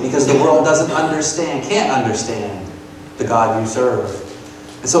animosity because the world can't understand the God you serve.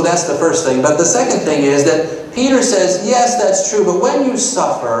 And so that's the first thing. But the second thing is that Peter says, yes, that's true, but when you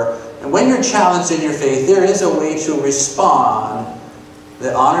suffer and when you're challenged in your faith, there is a way to respond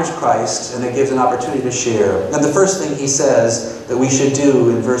that honors Christ and that gives an opportunity to share. And the first thing he says that we should do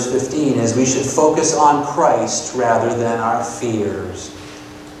in verse 15 is we should focus on Christ rather than our fears.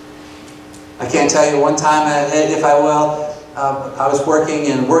 I can't tell you one time, if I will, I was working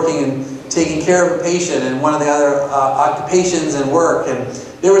in taking care of a patient in one of the other occupations and work, and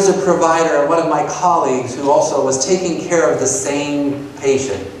there was a provider, one of my colleagues, who also was taking care of the same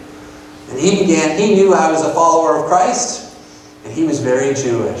patient. And he knew I was a follower of Christ, and he was very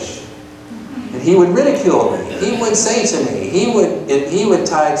Jewish. And he would ridicule me. He would say to me, he would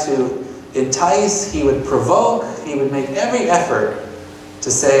try to entice, he would provoke, he would make every effort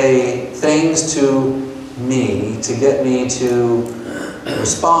to say things to me, to get me to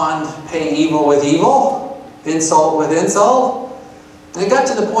respond, pay evil with evil, insult with insult. And it got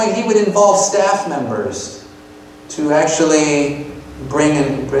to the point he would involve staff members to actually bring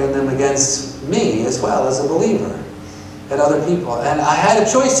them against me as well as a believer and other people. And I had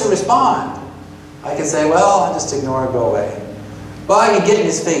a choice to respond. I could say, well, I'll just ignore it, go away. Well, I could get in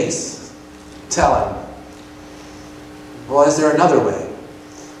his face, tell him. Well, is there another way?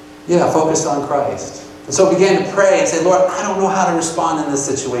 Yeah, focus on Christ. And so I began to pray and say, Lord, I don't know how to respond in this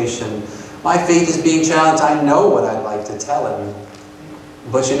situation. My faith is being challenged. I know what I'd like to tell him.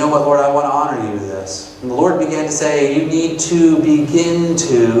 But you know what, Lord, I want to honor you with this. And the Lord began to say, you need to begin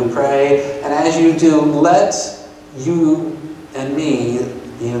to pray. And as you do, let you and me,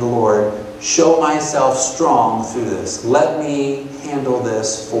 being the Lord, show myself strong through this. Let me handle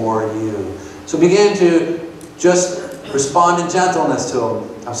this for you. So began to just respond in gentleness to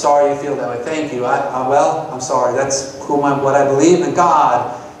him. I'm sorry you feel that way. Thank you. Well, I'm sorry. That's what I believe. And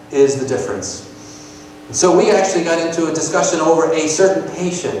God is the difference. So we actually got into a discussion over a certain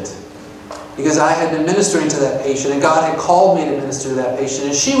patient, because I had been ministering to that patient and God had called me to minister to that patient,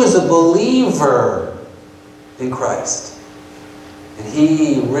 and she was a believer in Christ. And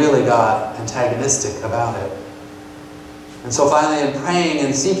he really got antagonistic about it. And so finally, in praying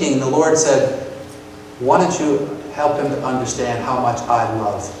and seeking, the Lord said, why don't you help him to understand how much I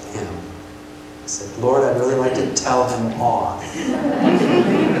love him? I said, Lord, I'd really like to tell him off.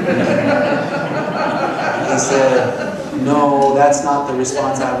 He said, no, that's not the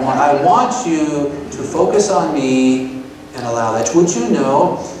response I want. I want you to focus on me and allow that. Would you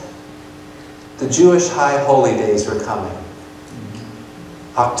know the Jewish high holy days were coming?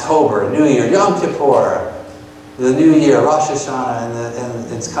 October, New Year, Yom Kippur, the New Year, Rosh Hashanah,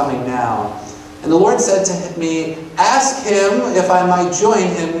 and it's coming now. And the Lord said to me, ask him if I might join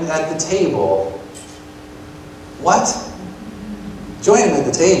him at the table. What? Join him at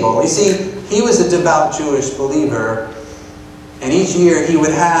the table. You see, he was a devout Jewish believer, and each year he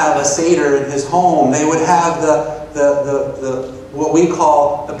would have a Seder in his home. They would have the what we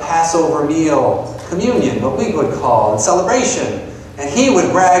call the Passover meal, communion, what we would call, and celebration. And he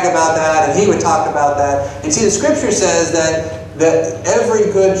would brag about that, and he would talk about that. And see, the Scripture says that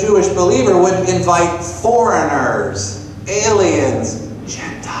every good Jewish believer would invite foreigners, aliens,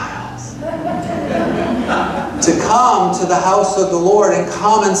 Gentiles, to come to the house of the Lord and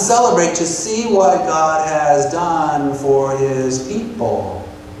come and celebrate, to see what God has done for his people.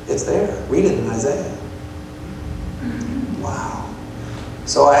 It's there. Read it in Isaiah. Wow.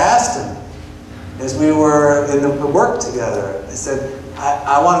 So I asked him, as we were in the work together, I said,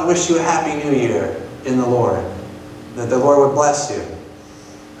 I want to wish you a happy New Year in the Lord, that the Lord would bless you.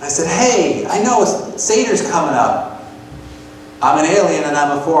 I said, hey, I know Seder's coming up. I'm an alien and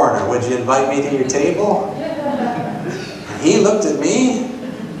I'm a foreigner. Would you invite me to your table? And he looked at me,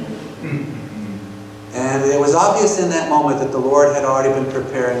 and it was obvious in that moment that the Lord had already been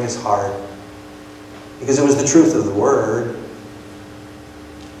preparing his heart, because it was the truth of the word.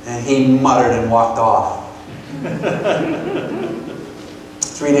 And he muttered and walked off.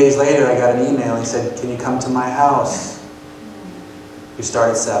 3 days later, I got an email. He said, can you come to my house? We start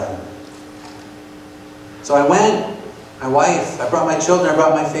at 7. So I went, my wife, I brought my children, I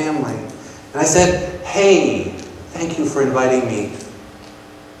brought my family. And I said, hey, thank you for inviting me.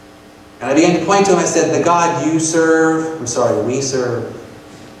 And I began to point to him. I said, the God we serve,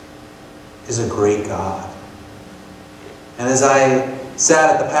 is a great God. And as I sat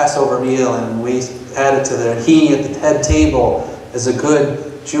at the Passover meal and we added to there, he at the head table as a good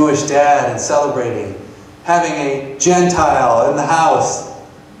Jewish dad and celebrating, having a Gentile in the house,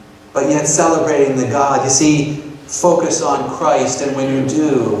 but yet celebrating the God. You see, focus on Christ, and when you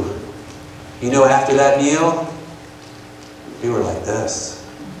do, you know, after that meal, we were like this.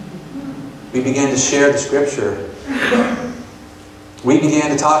 We began to share the Scripture. We began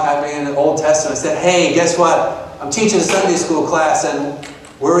to talk. I began in the Old Testament. I said, hey, guess what? I'm teaching a Sunday school class, and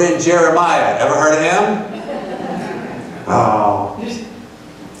we're in Jeremiah. Ever heard of him? Oh.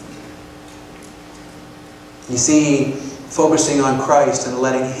 You see, focusing on Christ and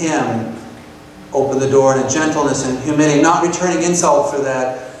letting him open the door in gentleness and humility, not returning insult for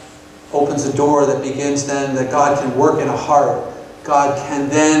that, opens a door that begins then that God can work in a heart. God can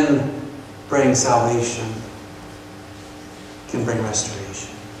then bring salvation, can bring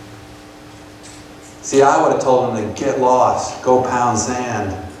restoration. See, I would have told him to get lost, go pound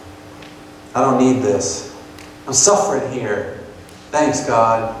sand. I don't need this. I'm suffering here. Thanks,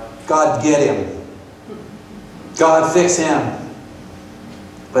 God. God, get him. God, fix him.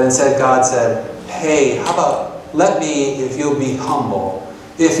 But instead, God said, hey, how about let me, if you'll be humble,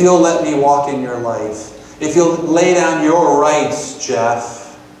 if you'll let me walk in your life, if you'll lay down your rights, Jeff,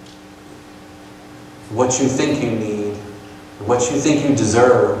 what you think you need, what you think you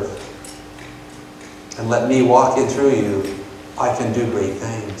deserve, and let me walk in through you, I can do great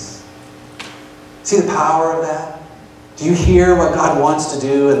things. See the power of that? Do you hear what God wants to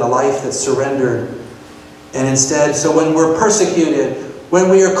do in the life that's surrendered? And instead, so when we're persecuted, when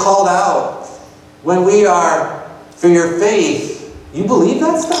we are called out, when we are, for your faith, you believe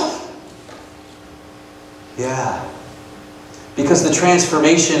that stuff? Yeah. Because the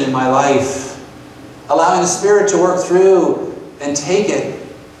transformation in my life, allowing the Spirit to work through and take it,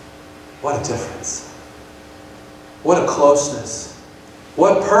 what a difference. What a closeness.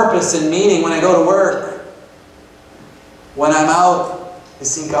 What purpose and meaning when I go to work. When I'm out, I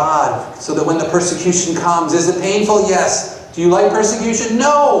see God. So that when the persecution comes, is it painful? Yes. Do you like persecution?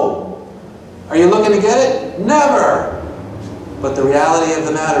 No. Are you looking to get it? Never. But the reality of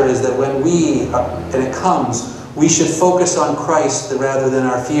the matter is that when and it comes, we should focus on Christ rather than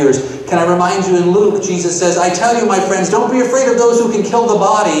our fears. Can I remind you in Luke, Jesus says, I tell you, my friends, don't be afraid of those who can kill the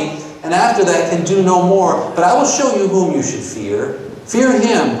body, and after that can do no more. But I will show you whom you should fear. Fear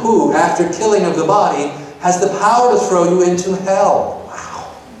him who, after killing of the body, has the power to throw you into hell.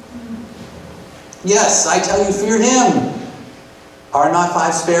 Wow. Yes, I tell you, fear him. Are not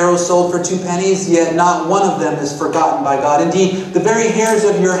 5 sparrows sold for 2 pennies? Yet not one of them is forgotten by God. Indeed, the very hairs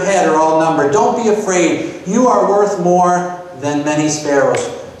of your head are all numbered. Don't be afraid. You are worth more than many sparrows.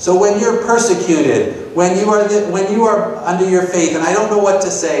 So when you're persecuted, when you are under your faith, and I don't know what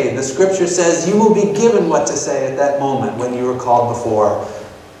to say, the scripture says you will be given what to say at that moment when you were called before.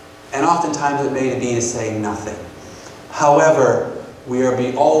 And oftentimes it may be to say nothing. However, we are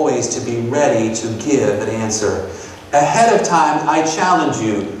always to be ready to give an answer. Ahead of time, I challenge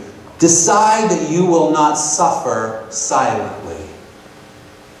you, decide that you will not suffer silently.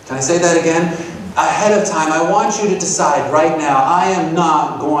 Can I say that again? Ahead of time, I want you to decide right now, I am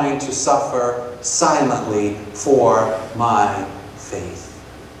not going to suffer silently for my faith.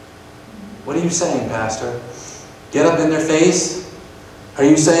 What are you saying, Pastor? Get up in their face? Are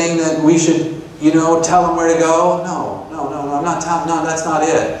you saying that we should, tell them where to go? No, I'm not telling, no, that's not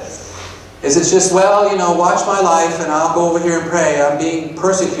it. Is it just, watch my life and I'll go over here and pray. I'm being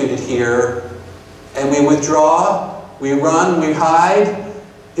persecuted here. And we withdraw, we run, we hide.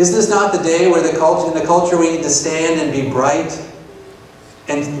 Is this not the day where in the culture we need to stand and be bright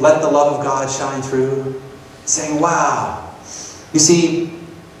and let the love of God shine through? Saying, wow. You see,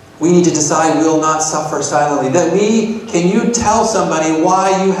 we need to decide we will not suffer silently. Can you tell somebody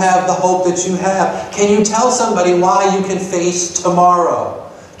why you have the hope that you have? Can you tell somebody why you can face tomorrow?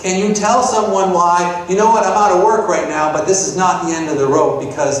 Can you tell someone why, I'm out of work right now, but this is not the end of the rope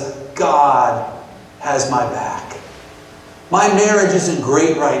because God has my back. My marriage isn't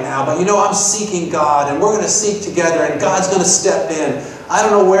great right now, but I'm seeking God, and we're going to seek together, and God's going to step in. I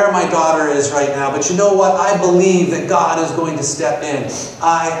don't know where my daughter is right now, but you know what? I believe that God is going to step in.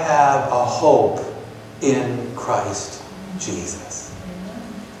 I have a hope in Christ Jesus.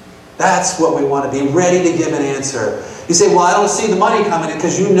 That's what we want to be, ready to give an answer. You say, well, I don't see the money coming in,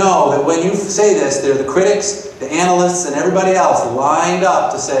 because you know that when you say this, there are the critics, the analysts, and everybody else lined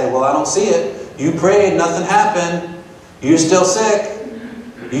up to say, well, I don't see it. You prayed, nothing happened. You're still sick.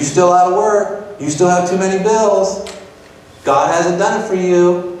 You're still out of work. You still have too many bills. God hasn't done it for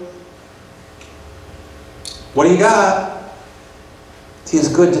you. What do you got? See,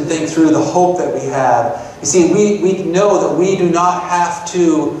 it's good to think through the hope that we have. You see, we know that we do not have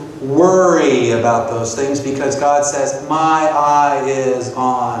to worry about those things because God says, my eye is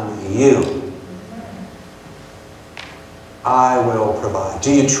on you. I will provide.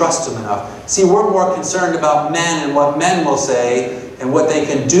 Do you trust Him enough? See, we're more concerned about men and what men will say and what they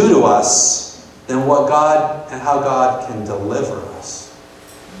can do to us than what God and how God can deliver us.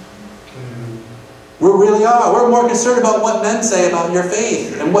 We really are. We're more concerned about what men say about your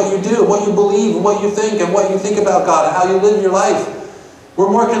faith and what you do, what you believe, and what you think about God and how you live your life. We're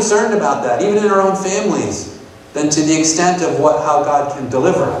more concerned about that, even in our own families, than to the extent of how God can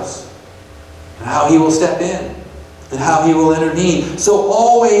deliver us and how He will step in and how He will intervene. So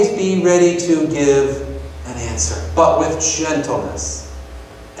always be ready to give an answer, but with gentleness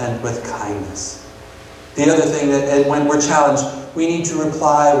and with kindness. The other thing that when we're challenged, we need to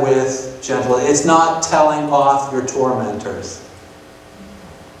reply with gentleness. It's not telling off your tormentors.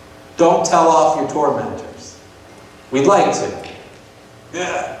 Don't tell off your tormentors. We'd like to.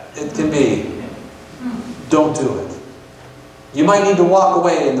 Yeah, it can be. Don't do it. You might need to walk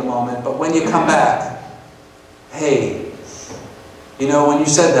away in the moment, but when you come back, hey, you know, when you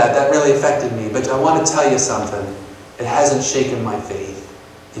said that, that really affected me, but I want to tell you something. It hasn't shaken my faith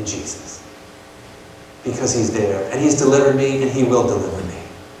in Jesus. Because He's there, and He's delivered me, and He will deliver me.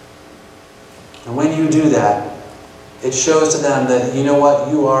 And when you do that, it shows to them that, you know what,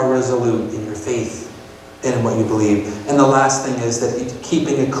 you are resolute in your faith and in what you believe. And the last thing is that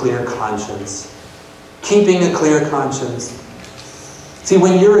keeping a clear conscience. Keeping a clear conscience. See,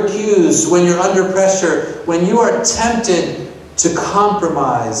 when you're accused, when you're under pressure, when you are tempted to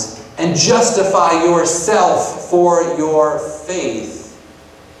compromise and justify yourself for your faith,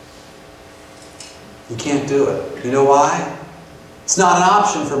 you can't do it. You know why? It's not an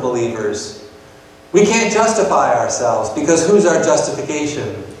option for believers. We can't justify ourselves because who's our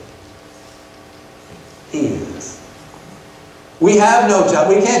justification? He is. We have no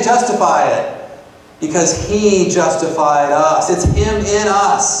we can't justify it because He justified us. It's Him in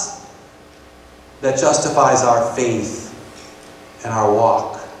us that justifies our faith and our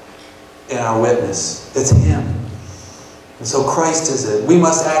walk and our witness. It's Him. And so Christ is it. We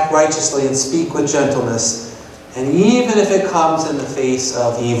must act righteously and speak with gentleness. And even if it comes in the face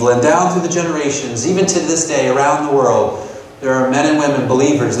of evil, and down through the generations, even to this day around the world, there are men and women,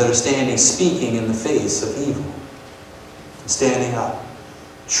 believers, that are standing, speaking in the face of evil. Standing up,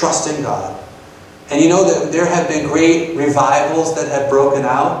 trusting God. And you know that there have been great revivals that have broken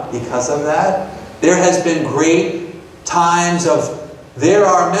out because of that. There has been great times of, there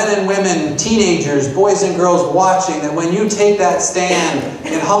are men and women, teenagers, boys and girls watching, that when you take that stand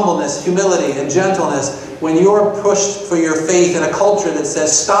in humbleness, humility, and gentleness, when you're pushed for your faith in a culture that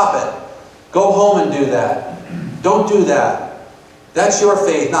says, stop it, go home and do that. Don't do that. That's your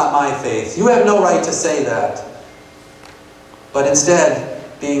faith, not my faith. You have no right to say that. But instead,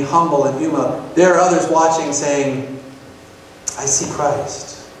 being humble and human, there are others watching saying, I see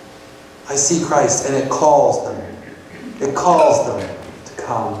Christ. I see Christ. And it calls them. It calls them to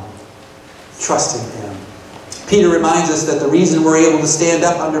come, trusting Him. Peter reminds us that the reason we're able to stand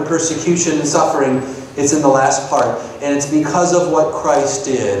up under persecution and suffering, it's in the last part. And it's because of what Christ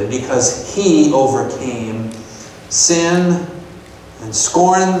did. Because He overcame sin and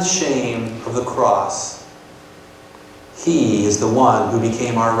scorn and shame of the cross. He is the one who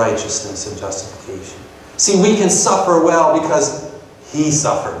became our righteousness and justification. See, we can suffer well because He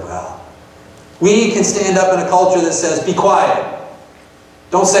suffered well. We can stand up in a culture that says, be quiet.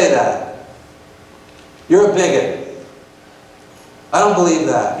 Don't say that. You're a bigot. I don't believe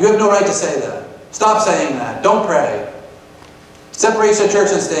that. You have no right to say that. Stop saying that. Don't pray. Separation of church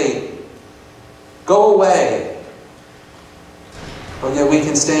and state. Go away. But yet we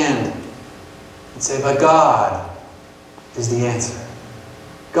can stand and say, but God is the answer.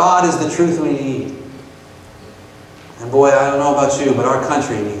 God is the truth we need. And boy, I don't know about you, but our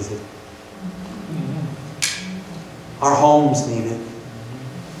country needs it. Our homes need it.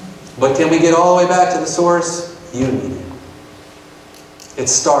 But can we get all the way back to the source? You need it. It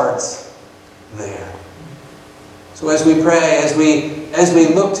starts there. So as we pray, as we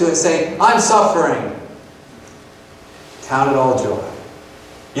look to it, say, I'm suffering. Count it all joy.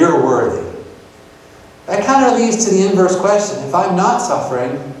 You're worthy. That kind of leads to the inverse question. If I'm not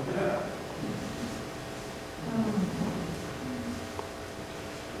suffering,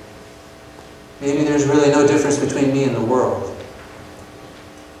 maybe there's really no difference between me and the world.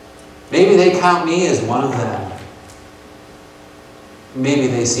 Maybe they count me as one of them. Maybe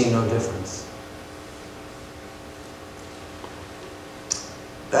they see no difference.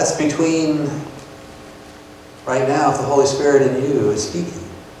 That's between, right now, if the Holy Spirit in you is speaking.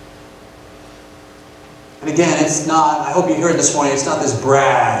 And again, it's not, I hope you heard this morning, it's not this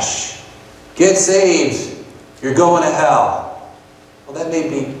brash, get saved, you're going to hell. Well, that may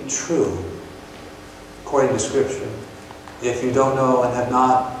be true, according to Scripture, if you don't know and have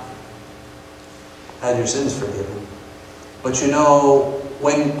not had your sins forgiven. But you know,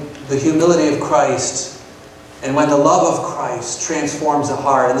 when the humility of Christ and when the love of Christ transforms the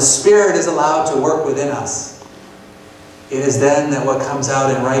heart and the Spirit is allowed to work within us, it is then that what comes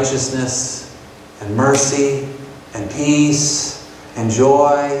out in righteousness and mercy and peace and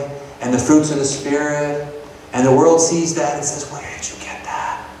joy and the fruits of the Spirit, and the world sees that and says, where did you get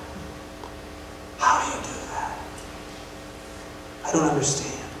that? How do you do that? I don't understand.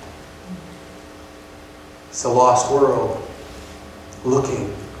 It's a lost world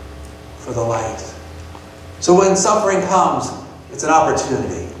looking for the light. So when suffering comes, It's an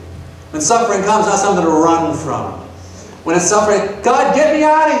opportunity. When suffering comes, not something to run from. When it's suffering, God, get me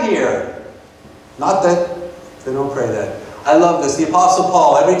out of here. Not that, they don't pray that. I love this. The Apostle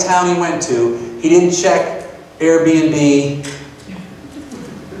Paul, every town he went to, he didn't check Airbnb,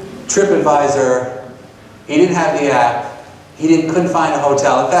 TripAdvisor. He didn't have the app. Couldn't find a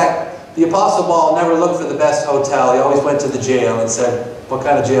hotel. In fact, the Apostle Paul never looked for the best hotel. He always went to the jail and said, what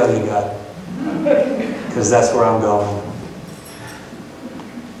kind of jail you got? Because that's where I'm going.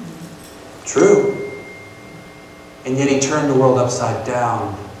 True. And yet he turned the world upside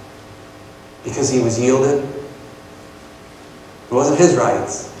down because he was yielded. It wasn't his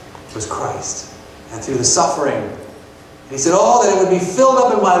rights, it was Christ. And through the suffering, he said, oh, that it would be filled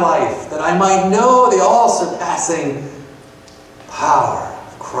up in my life, that I might know the all-surpassing power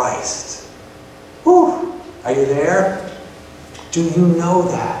of Christ. Whew. Are you there? Do you know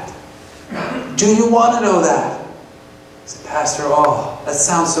that? Do you want to know that? I said, Pastor, oh, that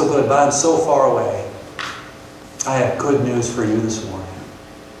sounds so good, but I'm so far away. I have good news for you this morning.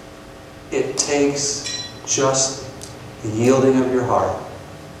 It takes just the yielding of your heart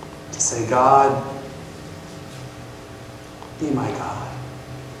to say, God, be my God.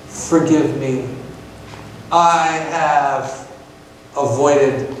 Forgive me. I have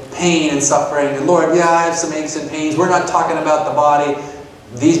avoided pain and suffering. And Lord, yeah, I have some aches and pains. We're not talking about the body.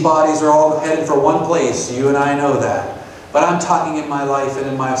 These bodies are all headed for one place. You and I know that. But I'm talking in my life and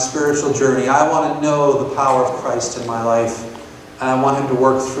in my spiritual journey. I want to know the power of Christ in my life. And I want Him to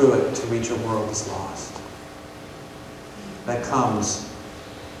work through it to reach a world that's lost. That comes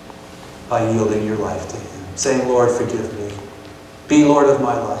by yielding your life to Him. Saying, Lord, forgive me. Be Lord of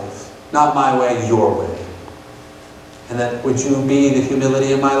my life. Not my way, your way. And that would you be the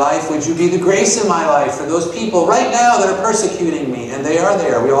humility in my life? Would you be the grace in my life for those people right now that are persecuting me? And they are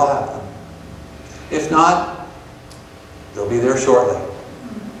there. We all have them. If not, they'll be there shortly.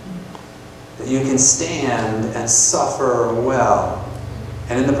 That you can stand and suffer well.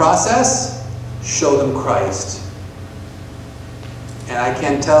 And in the process, show them Christ. And I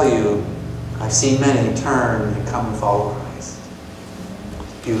can tell you, I've seen many turn and come and follow Christ.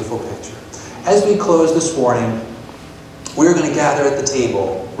 Beautiful picture. As we close this morning, we're going to gather at the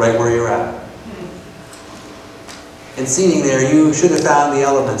table right where you're at. And seating there, you should have found the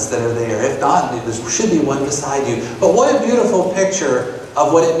elements that are there. If not, there should be one beside you. But what a beautiful picture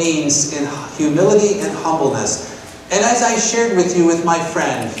of what it means in humility and humbleness. And as I shared with you with my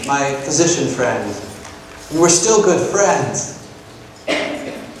friend, my physician friend, we're still good friends.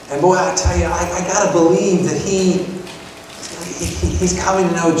 And boy, I tell you, I got to believe that he's coming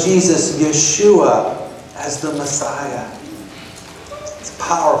to know Jesus, Yeshua, as the Messiah. It's a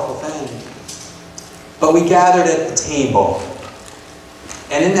powerful thing. But we gathered at the table.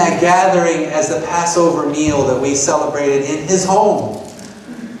 And in that gathering, as the Passover meal that we celebrated in His home,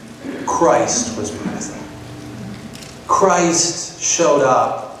 Christ was present. Christ showed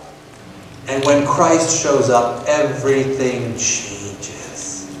up. And when Christ shows up, everything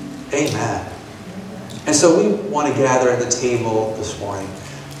changes. Amen. And so we want to gather at the table this morning,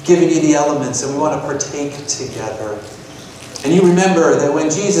 giving you the elements, and we want to partake together. And you remember that when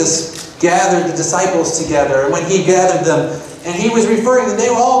Jesus gathered the disciples together, and when He gathered them, and He was referring to them, they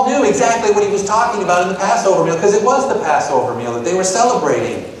all knew exactly what He was talking about in the Passover meal, because it was the Passover meal that they were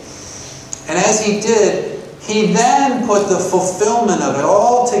celebrating. And as He did, He then put the fulfillment of it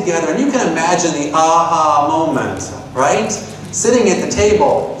all together. And you can imagine the aha moment, right? Sitting at the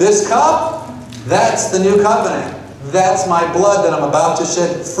table, this cup, that's the new covenant. That's my blood that I'm about to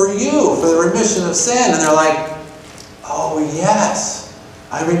shed for you, for the remission of sin. And they're like, oh yes,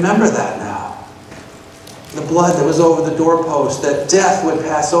 I remember that now. The blood that was over the doorpost, that death would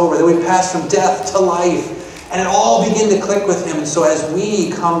pass over, that we'd pass from death to life. And it all began to click with Him. And so as we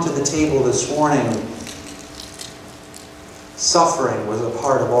come to the table this morning, suffering was a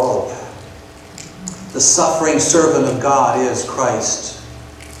part of all of that. The suffering servant of God is Christ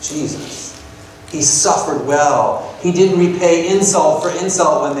Jesus. He suffered well. He didn't repay insult for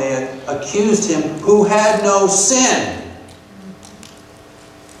insult when they accused Him who had no sin.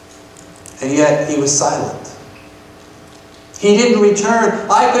 And yet He was silent. He didn't return.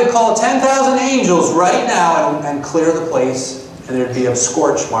 I could call 10,000 angels right now and clear the place, and there'd be a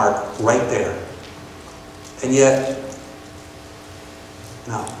scorch mark right there. And yet,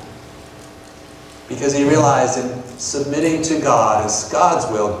 no. Because He realized in submitting to God as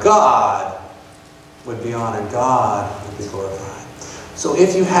God's will, God would be honored. God would be glorified. So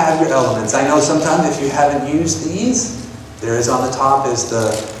if you have your elements, I know sometimes if you haven't used these, there is on the top is the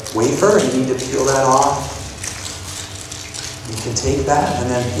wafer. You need to peel that off. You can take that and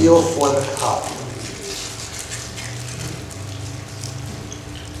then peel for the cup.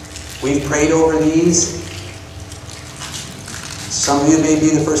 We've prayed over these. Some of you may be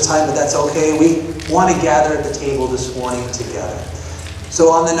the first time, but that's okay. We want to gather at the table this morning together. So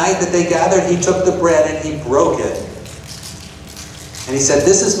on the night that they gathered, he took the bread and he broke it. And he said,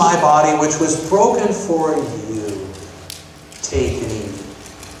 "This is my body which was broken for you. Take and eat."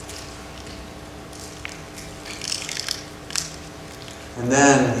 And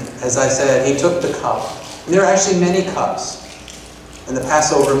then, as I said, he took the cup. And there are actually many cups in the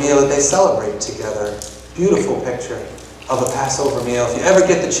Passover meal that they celebrate together. Beautiful picture of a Passover meal. If you ever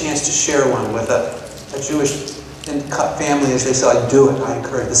get the chance to share one with a Jewish family, as they say, do it. I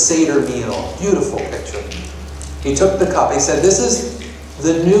encourage the Seder meal. Beautiful picture. He took the cup. He said, "This is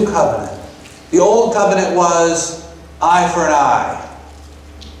the new covenant. The old covenant was eye for an eye,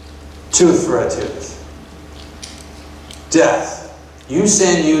 tooth for a tooth. Death. You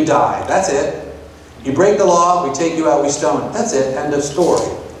sin, you die. That's it. You break the law, we take you out, we stone it. That's it. End of story.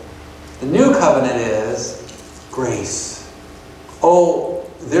 The new covenant is grace. Oh,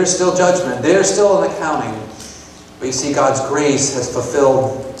 there's still judgment. There's still an accounting. But you see, God's grace has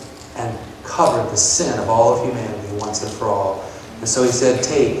fulfilled and covered the sin of all of humanity once and for all. And so he said,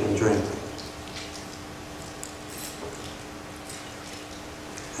 "Take and drink."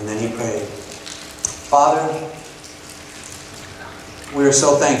 And then he prayed. Father, we are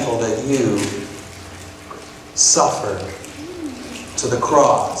so thankful that you suffered to the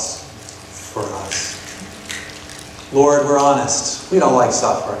cross for us. Lord, we're honest. We don't like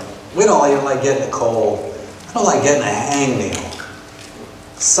suffering. We don't even like getting a cold. I don't like getting a hangnail.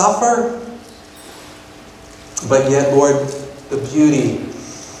 Suffer, but yet, Lord, the beauty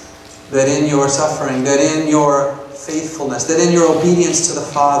that in your suffering, that in your faithfulness, that in your obedience to the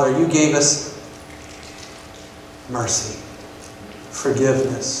Father, you gave us mercy,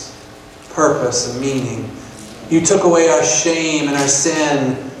 forgiveness, purpose, and meaning. You took away our shame and our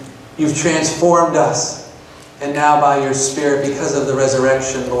sin. You've transformed us. And now by your Spirit, because of the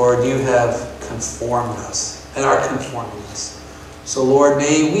resurrection, Lord, you have conformed us and are conforming us. So, Lord,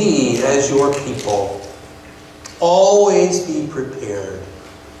 may we, as your people, always be prepared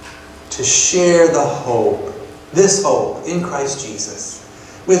to share the hope, this hope in Christ Jesus,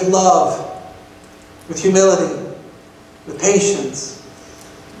 with love, with humility, with patience,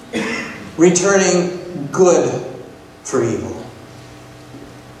 returning good for evil.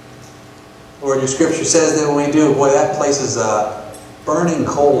 Lord, your scripture says that when we do, boy, that places burning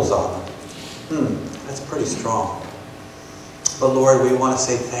coals on them. That's pretty strong. But Lord, we want to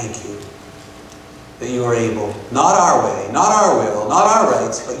say thank you that you are able, not our way, not our will, not our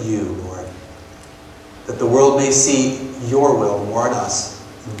rights, but you, Lord. That the world may see your will more in us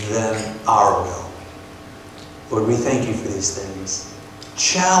than our will. Lord, we thank you for these things.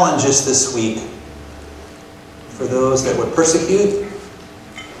 Challenge us this week for those that would persecute,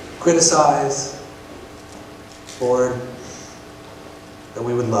 criticize, Lord, that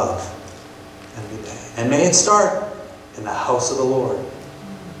we would love every day. And may it start in the house of the Lord.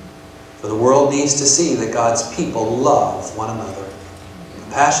 For the world needs to see that God's people love one another.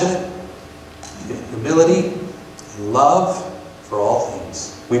 Compassionate, humility, and love for all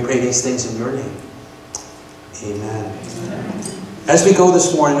things. We pray these things in your name. Amen. As we go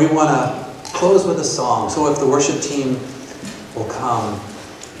this morning, we want to close with a song. So if the worship team will come,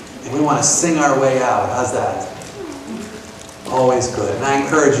 and we want to sing our way out. How's that? Always good. And I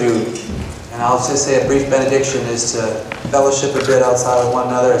encourage you, and I'll just say a brief benediction, is to fellowship a bit outside with one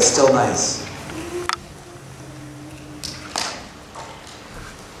another. It's still nice.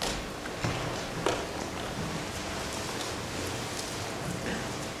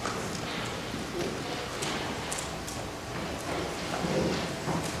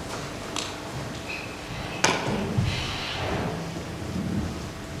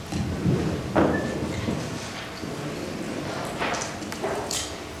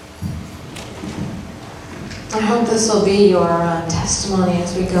 I hope this will be your testimony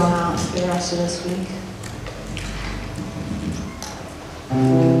as we go out for the rest of this week. Be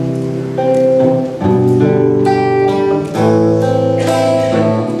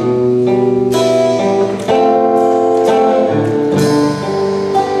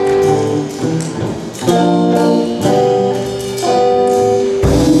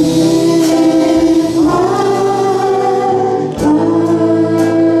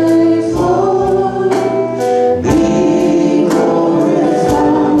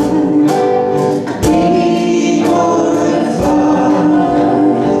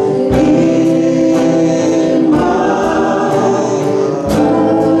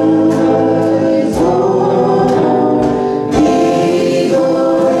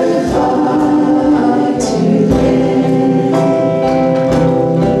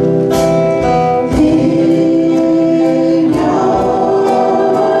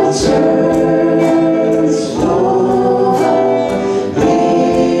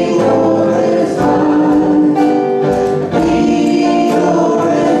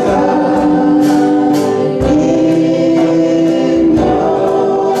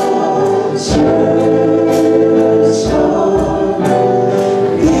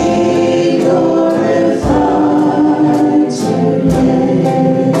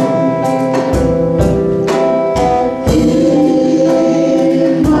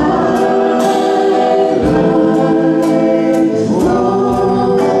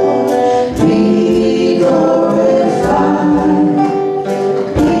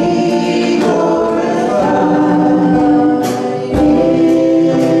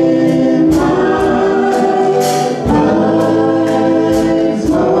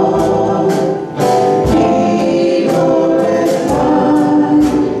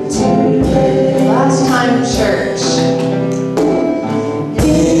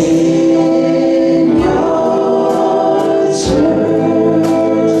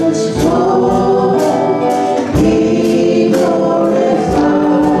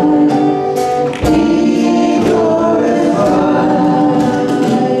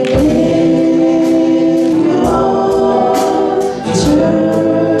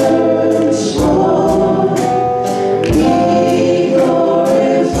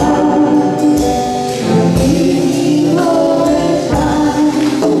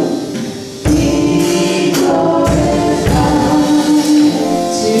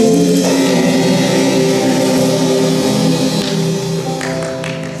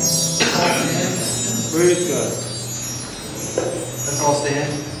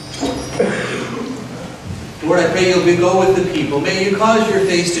cause your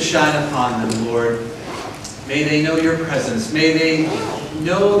face to shine upon them, Lord. May they know your presence. May they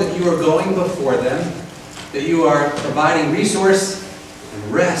know that you are going before them, that you are providing resource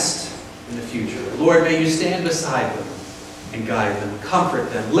and rest in the future. Lord, may you stand beside them and guide them,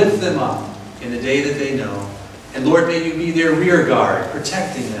 comfort them, lift them up in the day that they know. And Lord, may you be their rear guard,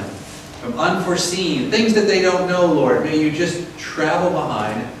 protecting them from unforeseen things that they don't know, Lord. May you just travel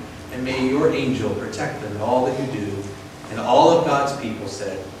behind, and may your angel protect them in all that you do. And all of God's people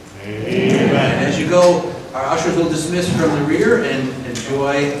said, Amen. And as you go, our ushers will dismiss from the rear and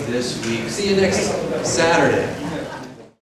enjoy this week. See you next Saturday.